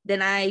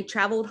 Then I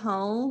traveled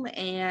home,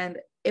 and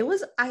it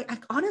was, I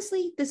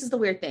honestly, this is the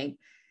weird thing.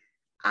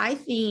 I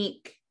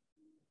think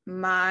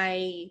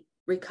my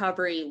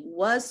recovery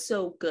was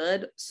so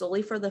good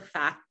solely for the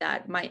fact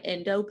that my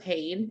endo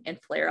pain and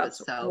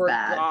flare-ups so were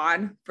bad.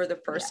 gone for the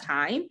first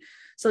time.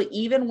 So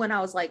even when I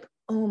was like,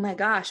 oh my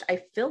gosh,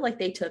 I feel like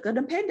they took an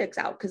appendix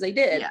out, because they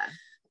did.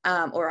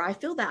 Or I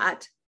feel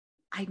that,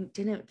 I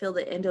didn't feel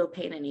the endo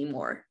pain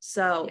anymore.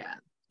 So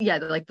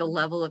like the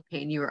level of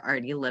pain you were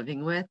already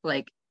living with,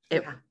 like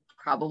it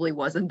probably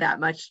wasn't that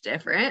much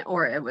different,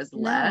 or it was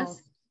less.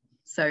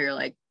 So you're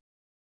like,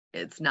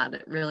 it's not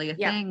really a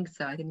thing.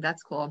 So I think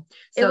that's cool.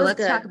 So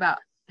let's talk about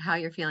how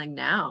you're feeling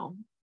now.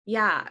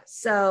 Yeah.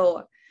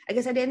 So I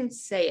guess I didn't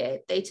say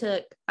it. They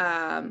took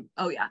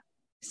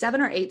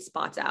 7 or 8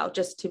 spots out,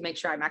 just to make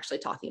sure I'm actually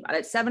talking about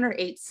it. 7 or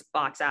 8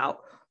 spots out,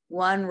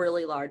 one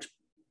really large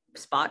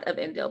spot of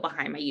endo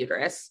behind my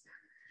uterus.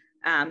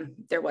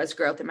 There was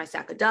growth in my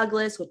sac of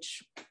Douglas,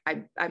 which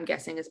I'm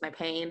guessing is my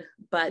pain,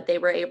 but they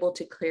were able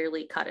to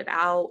clearly cut it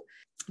out,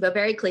 but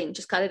very clean,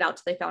 just cut it out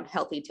till they found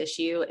healthy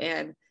tissue.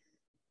 And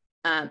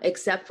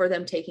except for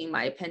them taking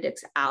my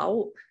appendix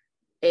out,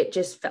 it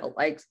just felt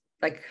like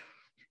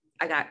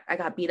I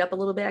got beat up a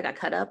little bit. I got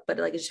cut up, but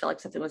like it just felt like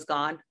something was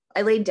gone.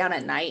 I laid down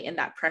at night and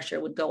that pressure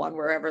would go on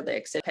wherever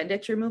the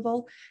appendix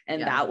removal,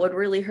 and that would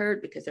really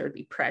hurt because there would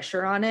be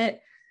pressure on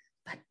it.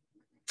 But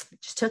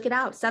just took it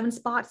out, 7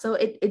 spots. So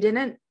it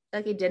didn't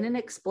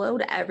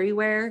explode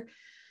everywhere.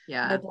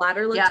 My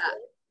bladder looked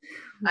good.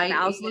 My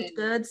bowels looked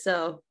good.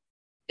 So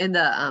in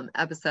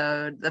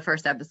the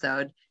first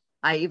episode,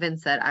 I even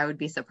said I would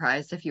be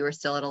surprised if you were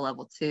still at a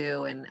level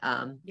 2,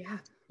 and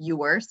you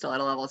were still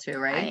at a level 2,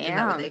 right? I am. Is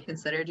that what they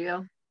considered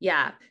you?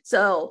 Yeah.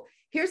 So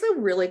here's a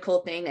really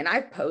cool thing. And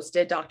I've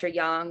posted Dr.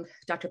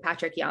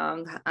 Patrick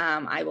Young.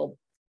 I will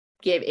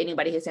give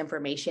anybody his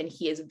information.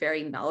 He is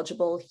very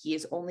knowledgeable. He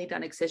has only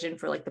done Excision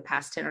for like the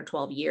past 10 or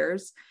 12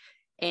 years.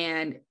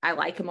 And I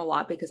like him a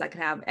lot because I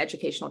can have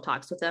educational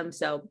talks with him.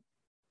 So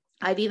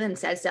I've even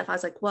said stuff. I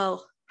was like,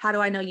 well, how do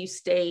I know you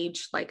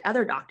stage like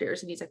other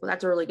doctors? And he's like, well,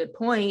 that's a really good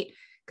point,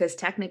 because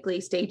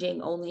technically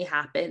staging only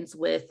happens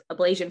with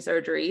ablation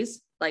surgeries,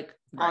 like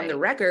on the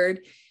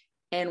record,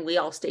 and we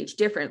all stage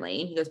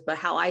differently. And he goes, but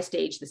how I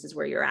stage, this is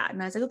where you're at.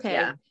 And I was like, okay.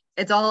 Yeah.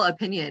 It's all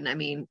opinion. I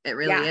mean, it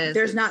really is.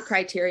 There's not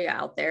criteria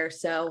out there.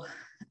 So,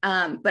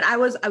 but I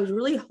was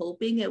really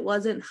hoping it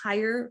wasn't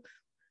higher.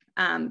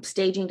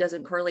 Staging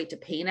doesn't correlate to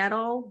pain at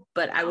all,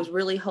 but I was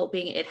really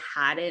hoping it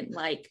hadn't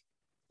like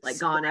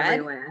gone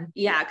everywhere.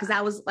 Yeah. Cause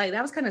that was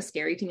kind of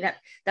scary to me. That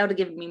would have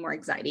given me more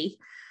anxiety.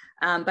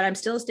 But I'm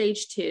still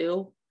stage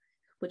 2,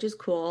 which is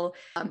cool.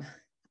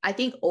 I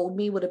think old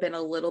me would have been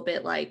a little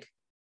bit like,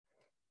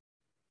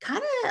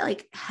 kind of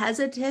like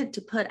hesitant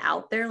to put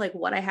out there like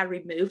what I had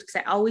removed, because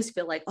I always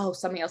feel like, oh,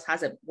 somebody else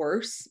has it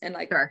worse, and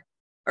like,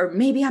 or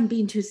maybe I'm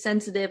being too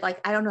sensitive.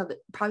 Like, I don't know,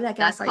 probably that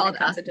that's called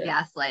us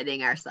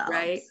gaslighting ourselves,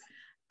 right?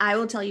 I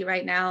will tell you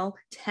right now,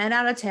 10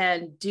 out of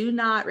 10, do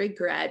not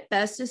regret.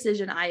 Best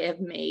decision I have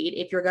made.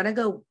 If you're going to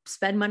go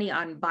spend money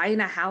on buying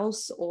a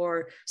house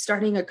or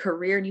starting a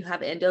career and you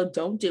have endo,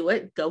 don't do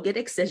it. Go get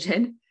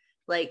Excision.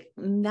 Like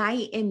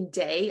night and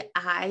day,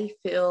 I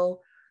feel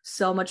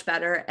so much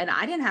better. And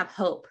I didn't have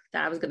hope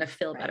that I was going to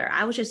feel better.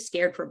 I was just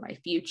scared for my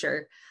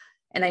future.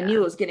 And I knew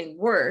it was getting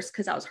worse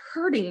because I was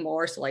hurting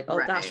more. So like, oh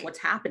gosh, what's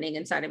happening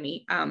inside of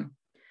me?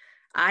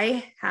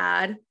 I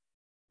had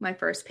my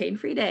first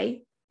pain-free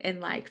day in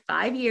like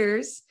 5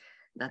 years.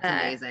 That's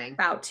amazing.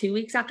 About 2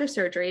 weeks after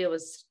surgery. It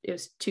was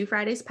 2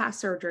 Fridays past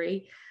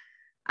surgery.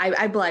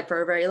 I bled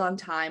for a very long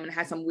time and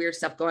had some weird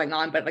stuff going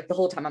on, but like the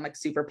whole time I'm like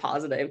super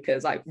positive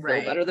because I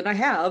feel better than I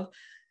have.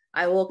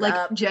 I woke like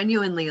up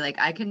genuinely, like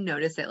I can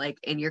notice it like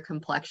in your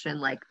complexion,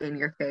 like in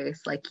your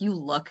face, like you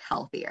look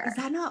healthier. Is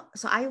that not?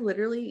 So I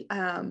literally,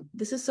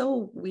 this is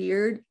so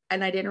weird.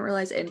 And I didn't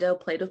realize endo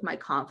played with my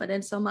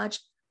confidence so much.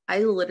 I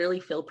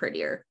literally feel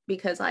prettier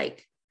because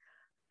like,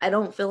 I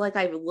don't feel like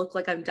I look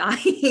like I'm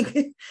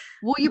dying.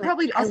 Well, you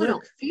probably also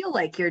don't feel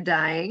like you're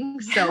dying.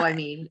 So, I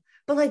mean,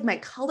 but like my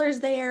color's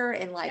there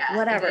and like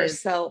whatever.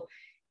 So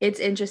it's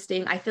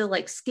interesting. I feel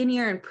like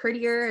skinnier and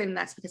prettier, and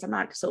that's because I'm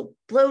not so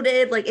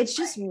bloated. Like, it's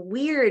just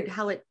weird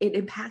how it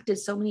impacted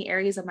so many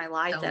areas of my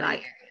life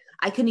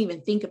I couldn't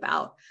even think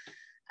about.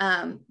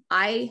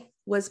 I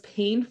was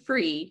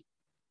pain-free.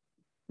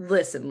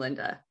 Listen,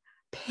 Linda,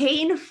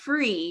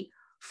 pain-free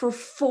for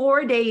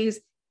 4 days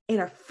in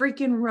a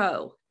freaking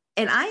row.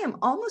 And I am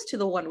almost to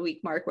the 1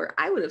 week mark where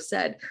I would have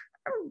said,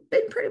 I've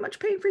been pretty much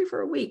pain-free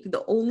for a week.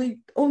 The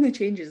only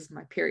changes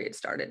my period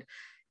started.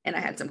 And I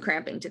had some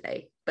cramping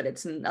today, but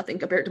it's nothing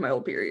compared to my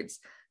old periods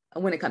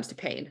when it comes to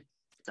pain.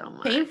 So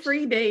much.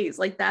 Pain-free days,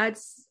 like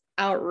that's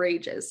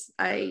outrageous.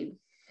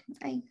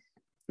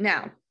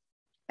 Now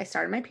I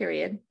started my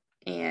period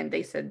and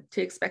they said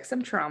to expect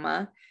some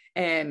trauma,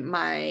 and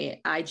my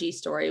IG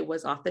story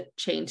was off the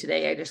chain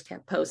today. I just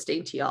kept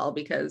posting to y'all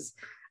because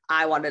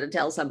I wanted to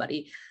tell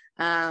somebody.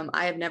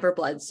 I have never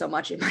bled so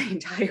much in my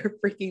entire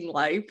freaking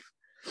life.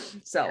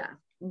 So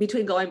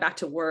between going back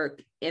to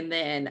work and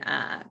then,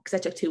 cause I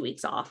took 2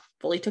 weeks off,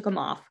 fully took them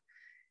off.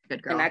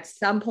 Good girl. And at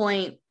some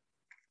point,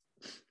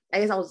 I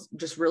guess I'll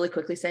just really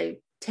quickly say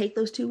take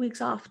those 2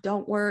 weeks off,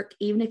 don't work.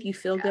 Even if you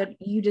feel good,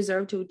 you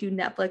deserve to do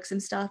Netflix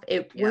and stuff.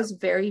 It was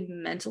very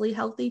mentally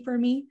healthy for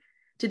me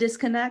to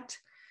disconnect.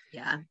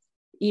 Yeah.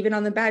 Even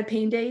on the bad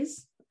pain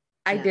days,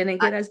 I didn't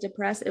get as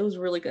depressed. It was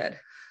really good.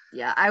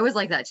 Yeah. I was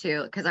like that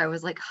too. Cause I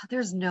was like, oh,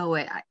 there's no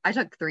way. I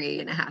took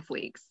 3.5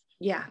 weeks.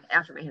 Yeah.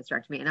 After my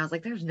hysterectomy. And I was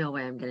like, there's no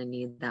way I'm going to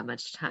need that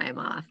much time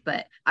off,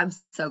 but I'm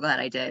so glad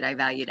I did. I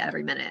valued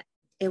every minute.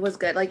 It was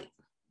good. Like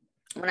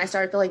when I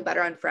started feeling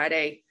better on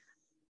Friday,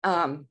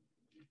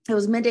 it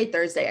was midday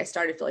Thursday, I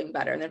started feeling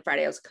better. And then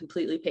Friday I was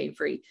completely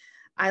pain-free.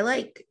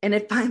 And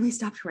it finally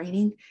stopped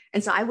raining.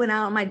 And so I went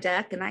out on my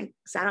deck and I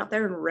sat out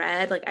there and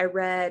read. Like I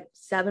read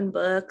 7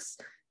 books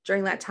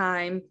during that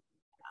time,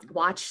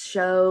 watched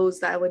shows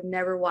that I would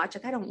never watch.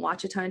 Like I don't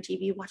watch a ton of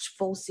TV, watch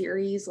full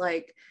series.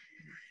 Like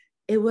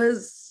it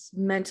was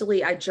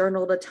mentally, I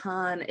journaled a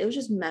ton. It was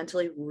just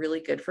mentally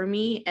really good for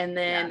me. And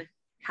then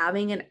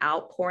having an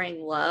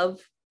outpouring love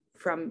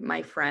from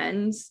my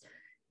friends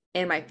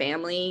and my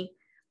family,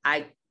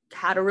 I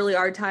had a really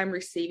hard time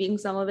receiving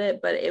some of it,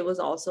 but it was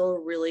also a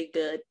really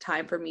good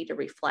time for me to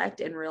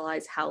reflect and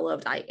realize how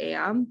loved I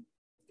am,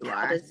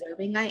 how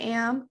deserving I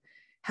am,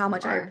 how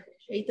much I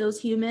appreciate those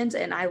humans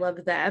and I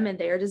love them and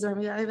they're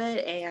deserving of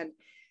it. And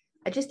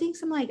I just think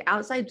some like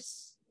outside,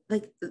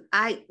 like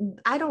I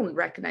don't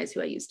recognize who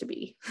I used to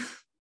be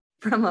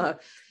from a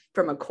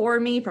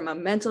core me, from a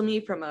mental me,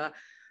 from a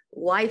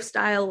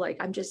lifestyle. Like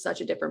I'm just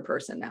such a different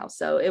person now.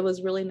 So it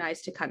was really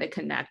nice to kind of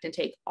connect and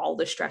take all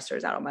the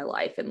stressors out of my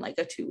life in like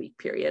a 2-week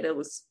period. It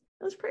was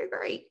pretty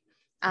great.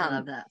 I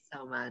love that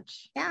so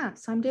much. Yeah.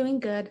 So I'm doing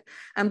good.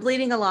 I'm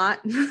bleeding a lot,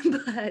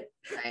 but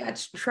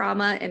that's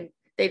trauma and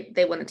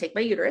they want to take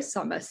my uterus.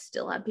 So I'm gonna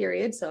still have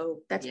periods. So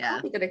that's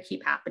probably going to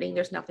keep happening.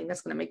 There's nothing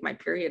that's going to make my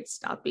period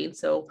stop being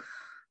so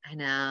I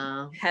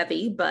know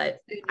heavy, but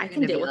I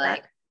can deal with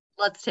that.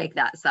 Let's take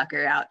that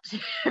sucker out.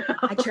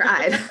 I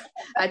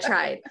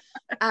tried.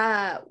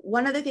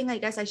 One other thing I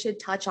guess I should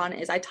touch on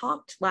is I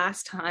talked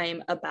last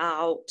time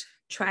about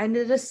trying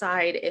to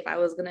decide if I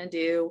was going to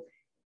do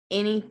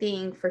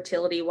anything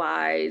fertility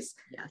wise,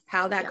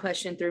 how that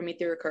question threw me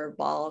through a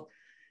curveball.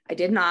 I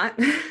did not.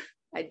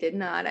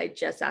 I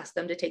just asked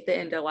them to take the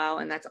endo out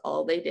and that's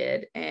all they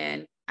did.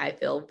 And I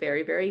feel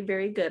very, very,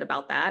 very good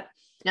about that.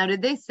 Now,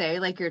 did they say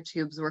like your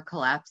tubes were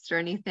collapsed or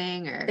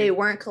anything? Or they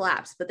weren't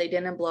collapsed, but they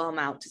didn't blow them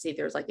out to see if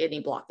there was like any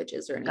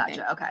blockages or anything.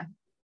 Gotcha. Okay.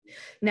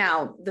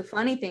 Now, the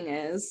funny thing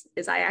is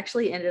I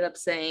actually ended up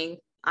saying,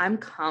 I'm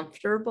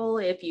comfortable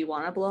if you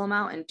want to blow them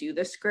out and do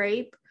the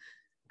scrape.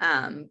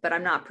 But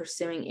I'm not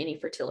pursuing any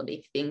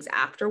fertility things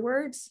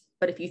afterwards.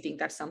 But if you think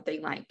that's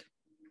something like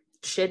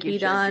should be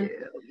done,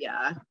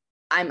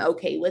 I'm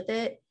okay with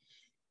it.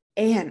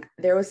 And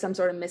there was some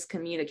sort of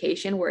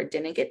miscommunication where it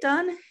didn't get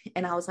done.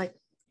 And I was like,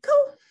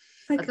 cool.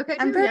 Like, okay,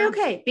 I'm very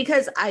okay.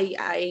 Because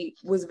I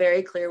was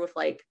very clear with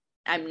like,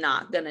 I'm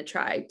not going to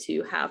try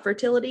to have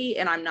fertility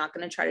and I'm not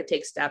going to try to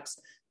take steps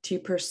to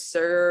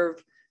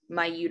preserve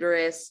my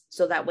uterus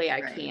so that way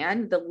I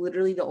can.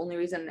 Literally the only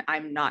reason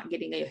I'm not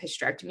getting a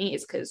hysterectomy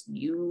is because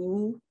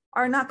you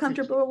are not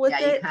comfortable with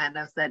it. You kind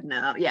of said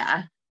no.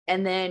 Yeah.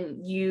 And then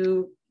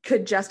you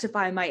could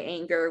justify my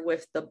anger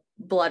with the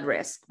blood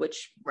risk,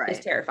 which is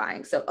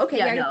terrifying. So, okay.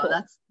 Yeah, no,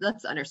 cool.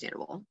 That's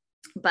understandable.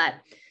 But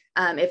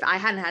if I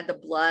hadn't had the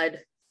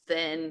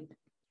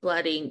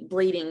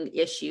bleeding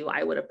issue,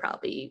 I would have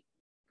probably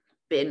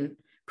been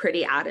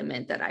pretty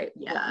adamant that I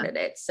wanted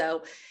it.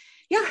 So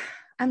yeah,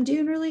 I'm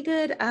doing really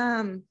good.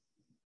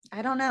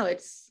 I don't know.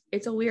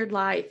 It's a weird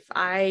life.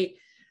 I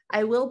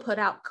will put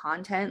out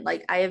content.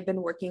 Like I have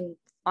been working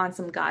on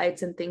some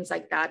guides and things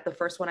like that. The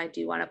first one I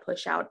do want to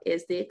push out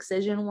is the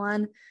Excision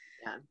one.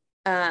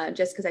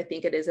 Just because I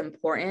think it is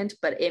important,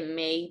 but it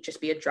may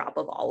just be a drop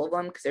of all of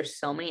them because there's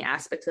so many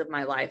aspects of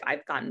my life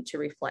I've gotten to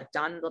reflect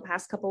on in the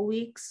past couple of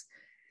weeks.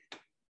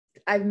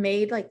 I've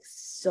made like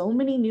so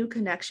many new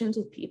connections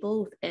with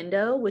people with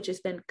endo, which has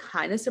been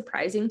kind of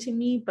surprising to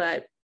me,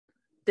 but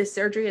this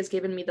surgery has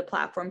given me the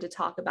platform to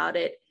talk about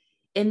it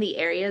in the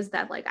areas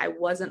that like I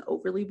wasn't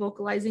overly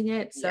vocalizing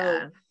it.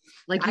 So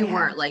like you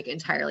weren't like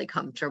entirely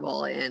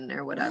comfortable in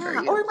or whatever.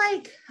 Or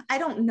like, I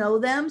don't know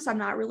them. So I'm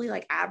not really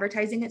like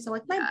advertising it. So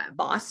like my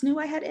boss knew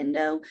I had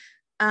endo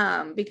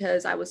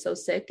because I was so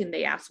sick and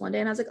they asked one day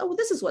and I was like, oh, well,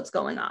 this is what's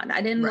going on.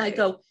 I didn't like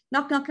go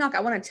knock, knock, knock.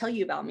 I want to tell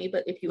you about me.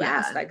 But if you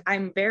ask, like,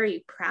 I'm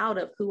very proud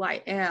of who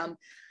I am.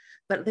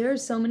 But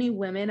there's so many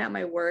women at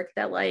my work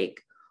that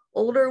like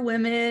older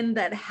women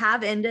that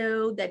have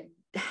endo that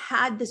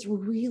had this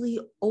really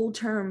old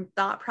term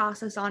thought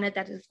process on it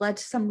that has led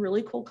to some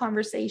really cool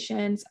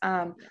conversations.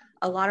 A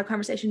lot of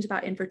conversations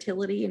about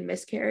infertility and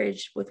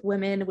miscarriage with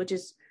women, which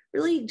is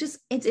really just,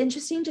 it's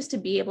interesting just to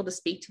be able to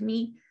speak to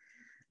me.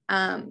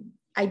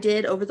 I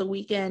did over the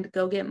weekend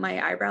go get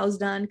my eyebrows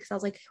done because I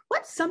was like,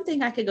 what's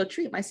something I could go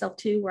treat myself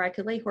to where I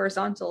could lay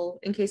horizontal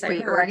in case I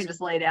can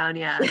just lay down.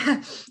 Yeah.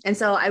 And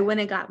so I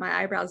went and got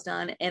my eyebrows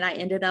done and I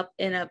ended up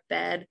in a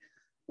bed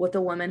with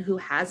a woman who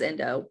has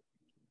endo.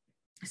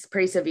 it's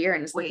pretty severe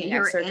and it's Wait, looking you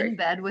at were surgery. in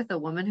bed with a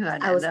woman who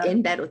had I was endo?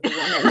 in bed with the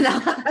woman.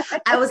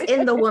 No, I was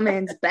in the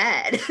woman's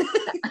bed,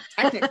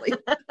 technically.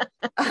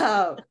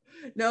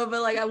 No,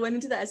 but like I went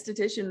into the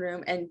esthetician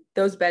room and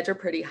those beds are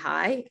pretty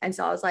high. And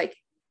so I was like,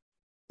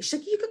 she's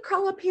like, you could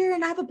crawl up here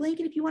and I have a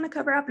blanket if you want to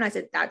cover up. And I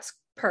said, that's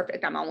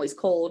perfect. I'm always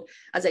cold.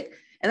 I was like,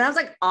 and I was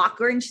like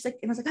awkward. And she's like,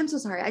 and I was like, I'm so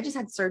sorry. I just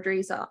had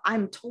surgery. So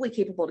I'm totally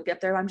capable to get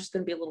up there. I'm just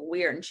going to be a little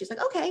weird. And she's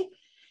like, okay.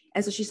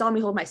 And so she saw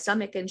me hold my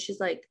stomach and she's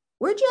like,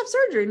 where'd you have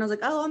surgery? And I was like,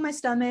 oh, on my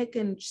stomach.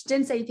 And she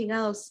didn't say anything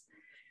else.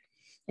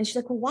 And she's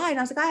like, well, why? And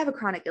I was like, I have a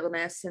chronic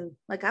illness. And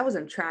like, I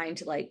wasn't trying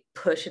to like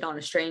push it on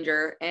a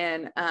stranger.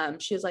 And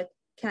she was like,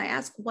 can I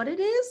ask what it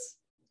is?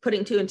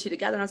 Putting two and two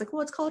together. And I was like,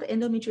 well, it's called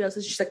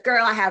endometriosis. She's like,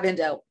 girl, I have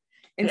endo.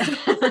 And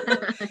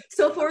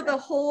so for the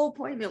whole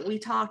appointment, we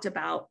talked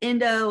about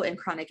endo and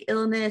chronic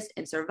illness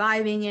and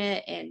surviving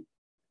it. And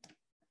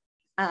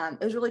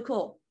it was really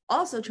cool.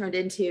 Also turned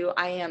into,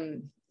 I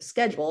am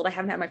scheduled, I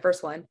haven't had my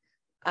first one,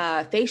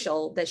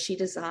 facial that she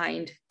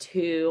designed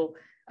to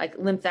like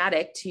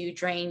lymphatic to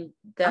drain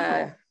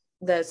the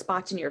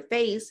spots in your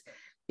face,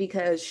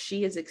 because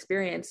she has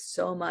experienced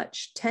so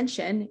much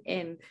tension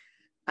and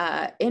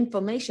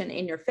inflammation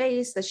in your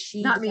face that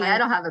she Not me. I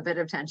don't have a bit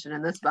of tension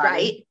in this body.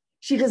 Right.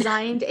 She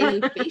designed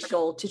a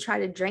facial to try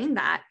to drain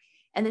that.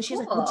 And then she's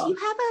like, well, do you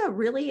have a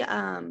really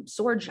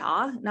sore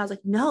jaw? And I was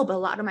like, no, but a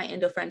lot of my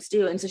endo friends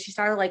do. And so she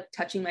started like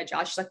touching my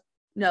jaw. She's like,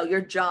 no, your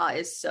jaw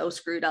is so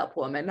screwed up,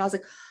 woman. And I was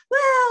like,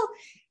 well,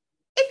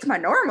 it's my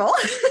normal.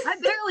 I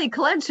barely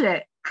clench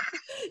it.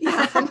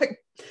 Yeah. I'm like,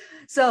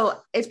 so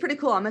it's pretty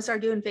cool. I'm gonna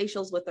start doing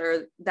facials with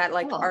her that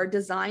like are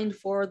designed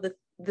for the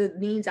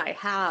needs I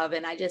have.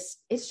 And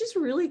it's just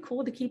really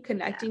cool to keep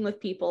connecting with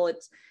people.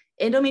 It's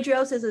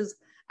endometriosis is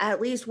at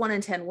least 1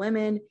 in 10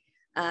 women.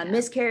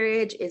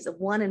 Miscarriage is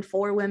 1 in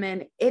 4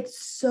 women.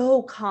 It's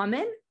so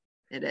common.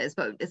 It is,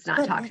 but it's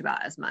not talked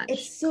about as much.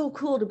 It's so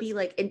cool to be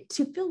like, and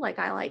to feel like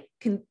I like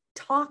can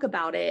talk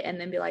about it and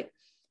then be like,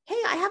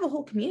 hey, I have a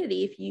whole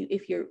community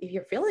if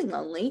you're feeling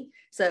lonely.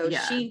 So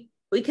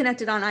we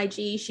connected on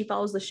IG. She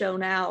follows the show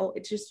now.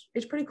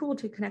 It's pretty cool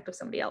to connect with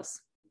somebody else.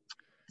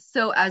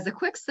 So as a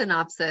quick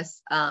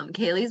synopsis,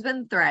 Kailey's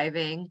been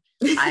thriving.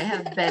 I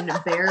have been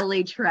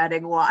barely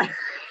treading water.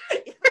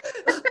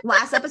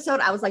 Last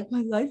episode, I was like,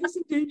 my life is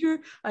in danger.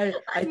 I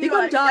think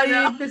I'm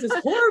dying. This is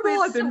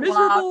horrible. I've been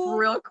miserable.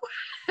 Real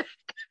quick.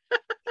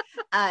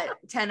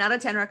 10 out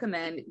of 10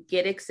 recommend.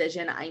 Get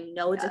Excision. I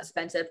know it's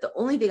expensive. The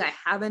only thing I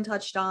haven't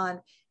touched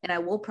on, and I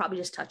will probably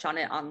just touch on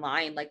it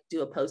online, like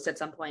do a post at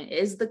some point,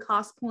 is the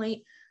cost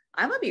point.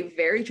 I'm going to be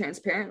very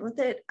transparent with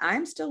it.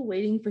 I'm still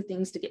waiting for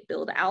things to get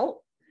billed out.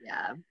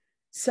 Yeah.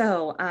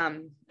 So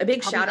a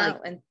big shout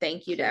out and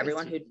thank you to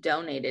everyone who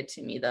donated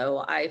to me,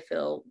 though. I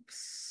feel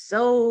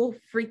so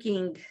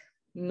freaking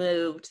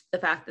moved the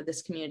fact that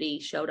this community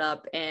showed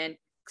up, and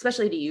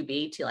especially to you,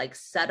 B, to like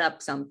set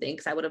up something,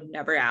 because I would have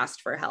never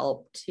asked for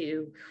help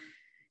to,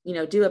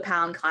 do a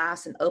pound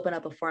class and open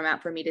up a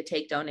format for me to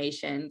take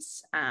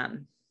donations.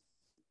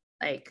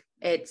 Like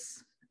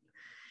it's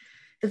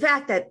the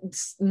fact that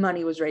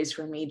money was raised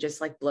for me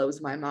just like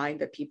blows my mind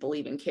that people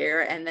even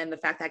care. And then the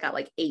fact that I got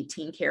like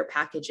 18 care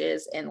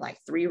packages and like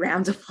 3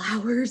 rounds of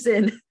flowers,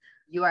 and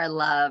you are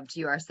loved.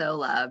 You are so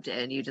loved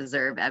and you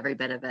deserve every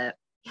bit of it.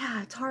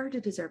 Yeah, it's hard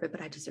to deserve it,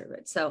 but I deserve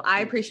it. So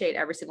I appreciate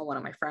every single one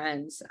of my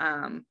friends.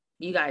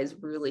 You guys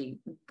really,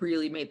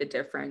 really made the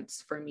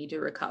difference for me to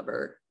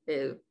recover.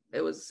 It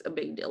was a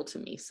big deal to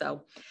me.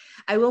 So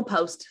I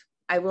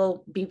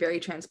will be very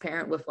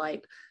transparent with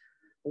like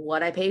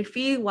what I paid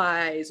fee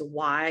wise,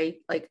 why,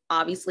 like,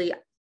 obviously,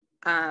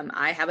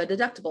 I have a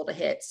deductible to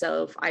hit.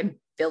 So if I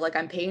feel like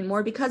I'm paying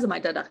more because of my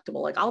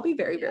deductible, like I'll be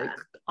very, very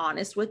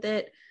honest with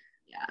it.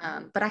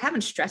 Yeah. But I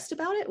haven't stressed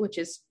about it, which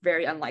is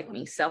very unlike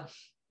me. So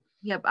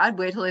yep, I'd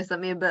wait till they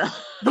sent me a bill.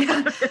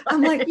 Yeah,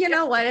 I'm like, you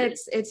know what?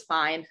 It's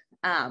fine.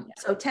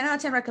 So 10 out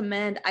of 10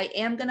 recommend. I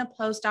am going to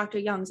post Dr.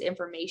 Young's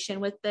information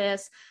with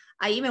this.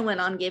 I even went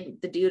on, gave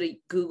the dude a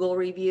Google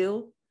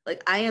review.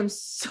 Like, I am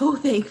so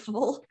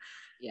thankful.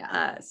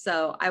 Yeah.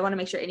 So I want to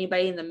make sure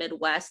anybody in the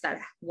Midwest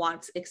that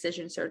wants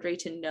excision surgery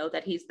to know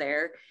that he's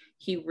there.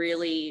 He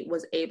really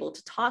was able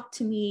to talk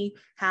to me,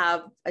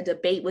 have a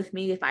debate with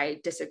me if I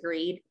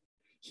disagreed.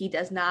 He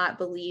does not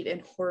believe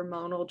in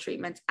hormonal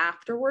treatments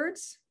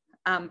afterwards.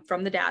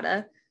 From the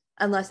data,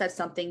 unless that's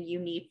something you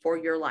need for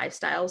your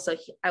lifestyle. So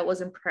I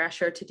wasn't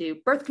pressured to do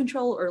birth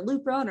control or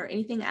Lupron or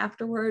anything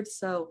afterwards.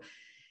 So,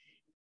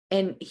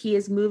 and he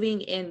is moving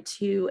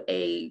into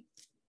a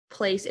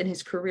place in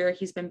his career.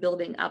 He's been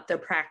building up the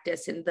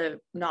practice and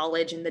the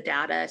knowledge and the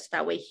data, so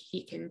that way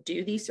he can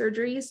do these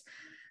surgeries.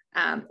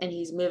 And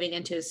he's moving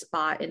into a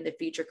spot in the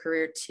future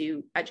career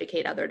to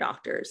educate other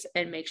doctors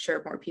and make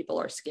sure more people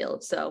are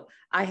skilled. So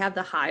I have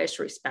the highest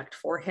respect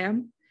for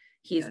him.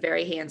 He's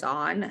very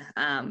hands-on.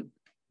 I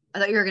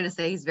thought you were going to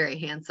say he's very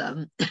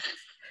handsome.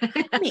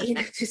 I mean,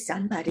 to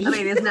somebody. I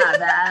mean, it's not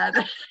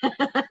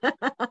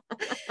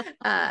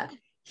bad.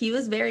 He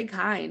was very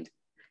kind.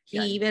 He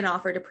even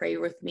offered to pray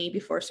with me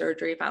before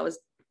surgery if I was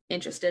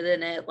interested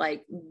in it.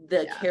 Like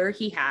the care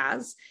he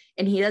has,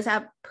 and he does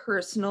have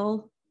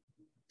personal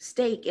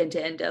stake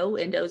into endo.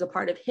 Endo is a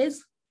part of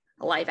his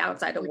life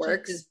outside of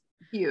work.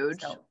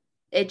 Huge. So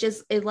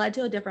it led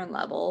to a different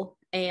level.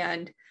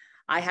 And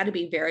I had to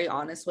be very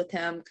honest with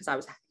him because I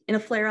was in a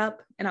flare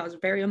up and I was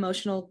very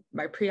emotional,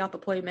 my pre-op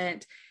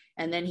appointment.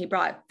 And then he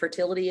brought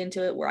fertility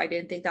into it where I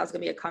didn't think that was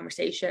going to be a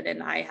conversation.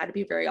 And I had to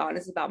be very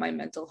honest about my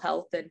mental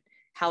health and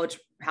how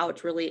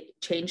it's really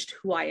changed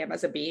who I am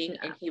as a being.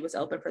 And he was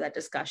open for that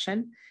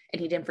discussion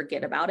and he didn't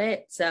forget about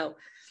it. So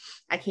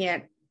I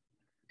can't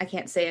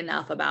say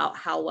enough about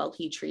how well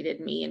he treated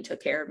me and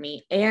took care of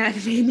me and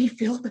made me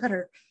feel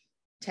better.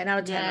 10 out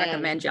of 10. Yay.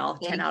 Recommend y'all.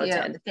 10 out of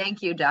 10.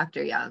 Thank you,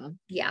 Dr. Young.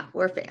 Yeah,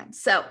 we're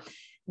fans. So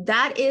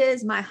that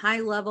is my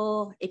high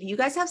level. If you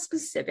guys have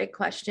specific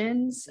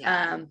questions,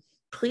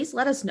 please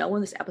let us know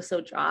when this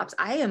episode drops.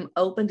 I am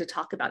open to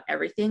talk about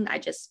everything.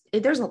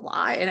 There's a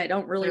lot and I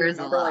don't really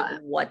remember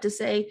like what to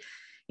say.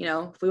 You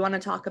know, if we want to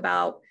talk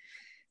about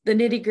the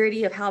nitty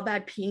gritty of how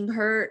bad peeing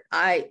hurt,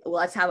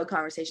 let's have a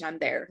conversation. I'm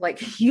there.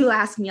 Like you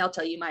ask me, I'll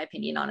tell you my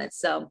opinion on it.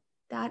 So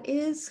that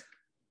is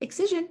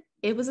Excision.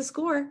 It was a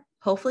score.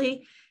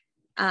 Hopefully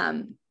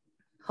I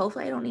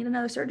don't need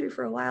another surgery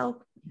for a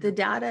while. The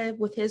data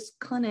with his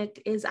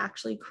clinic is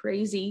actually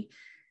crazy.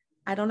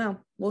 I don't know.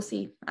 We'll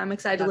see. I'm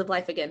excited to live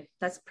life again.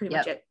 That's pretty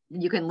much it.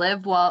 You can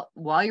live while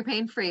you're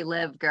pain free.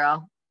 Live,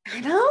 girl. I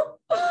know.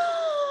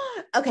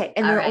 Okay.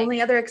 And the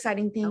only other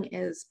exciting thing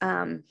is,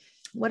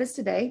 what is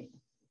today?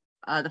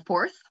 The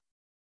 4th.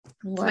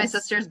 It's my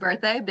sister's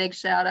birthday. Big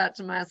shout out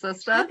to my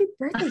sister. Happy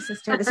birthday,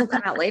 sister. This will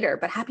come out later,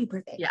 but happy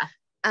birthday. Yeah.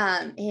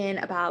 In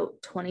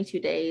about 22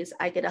 days,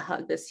 I get to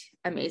hug this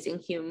amazing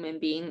human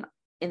being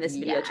in this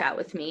video chat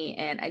with me.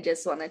 And I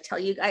just want to tell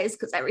you guys,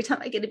 because every time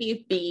I get to be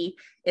a bee,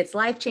 it's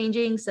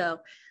life-changing. So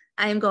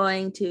I'm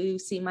going to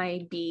see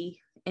my bee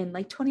in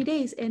like 20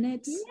 days and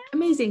it's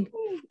amazing.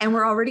 And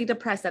we're already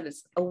depressed that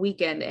it's a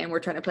weekend and we're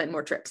trying to plan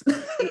more trips.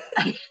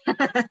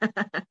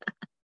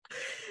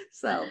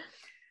 So,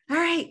 all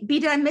right, B,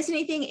 did I miss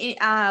anything?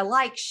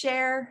 Like,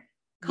 share,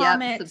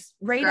 comment,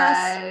 rate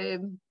us.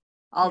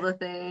 All the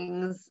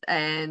things.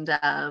 And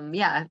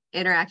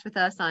interact with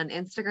us on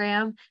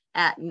Instagram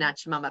at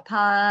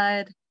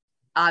NachoMamaPod.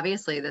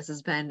 Obviously, this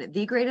has been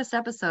the greatest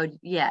episode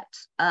yet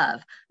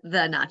of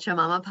the Nacho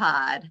Mama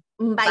Pod.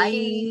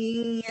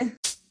 Bye.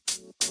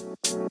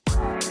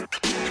 Bye.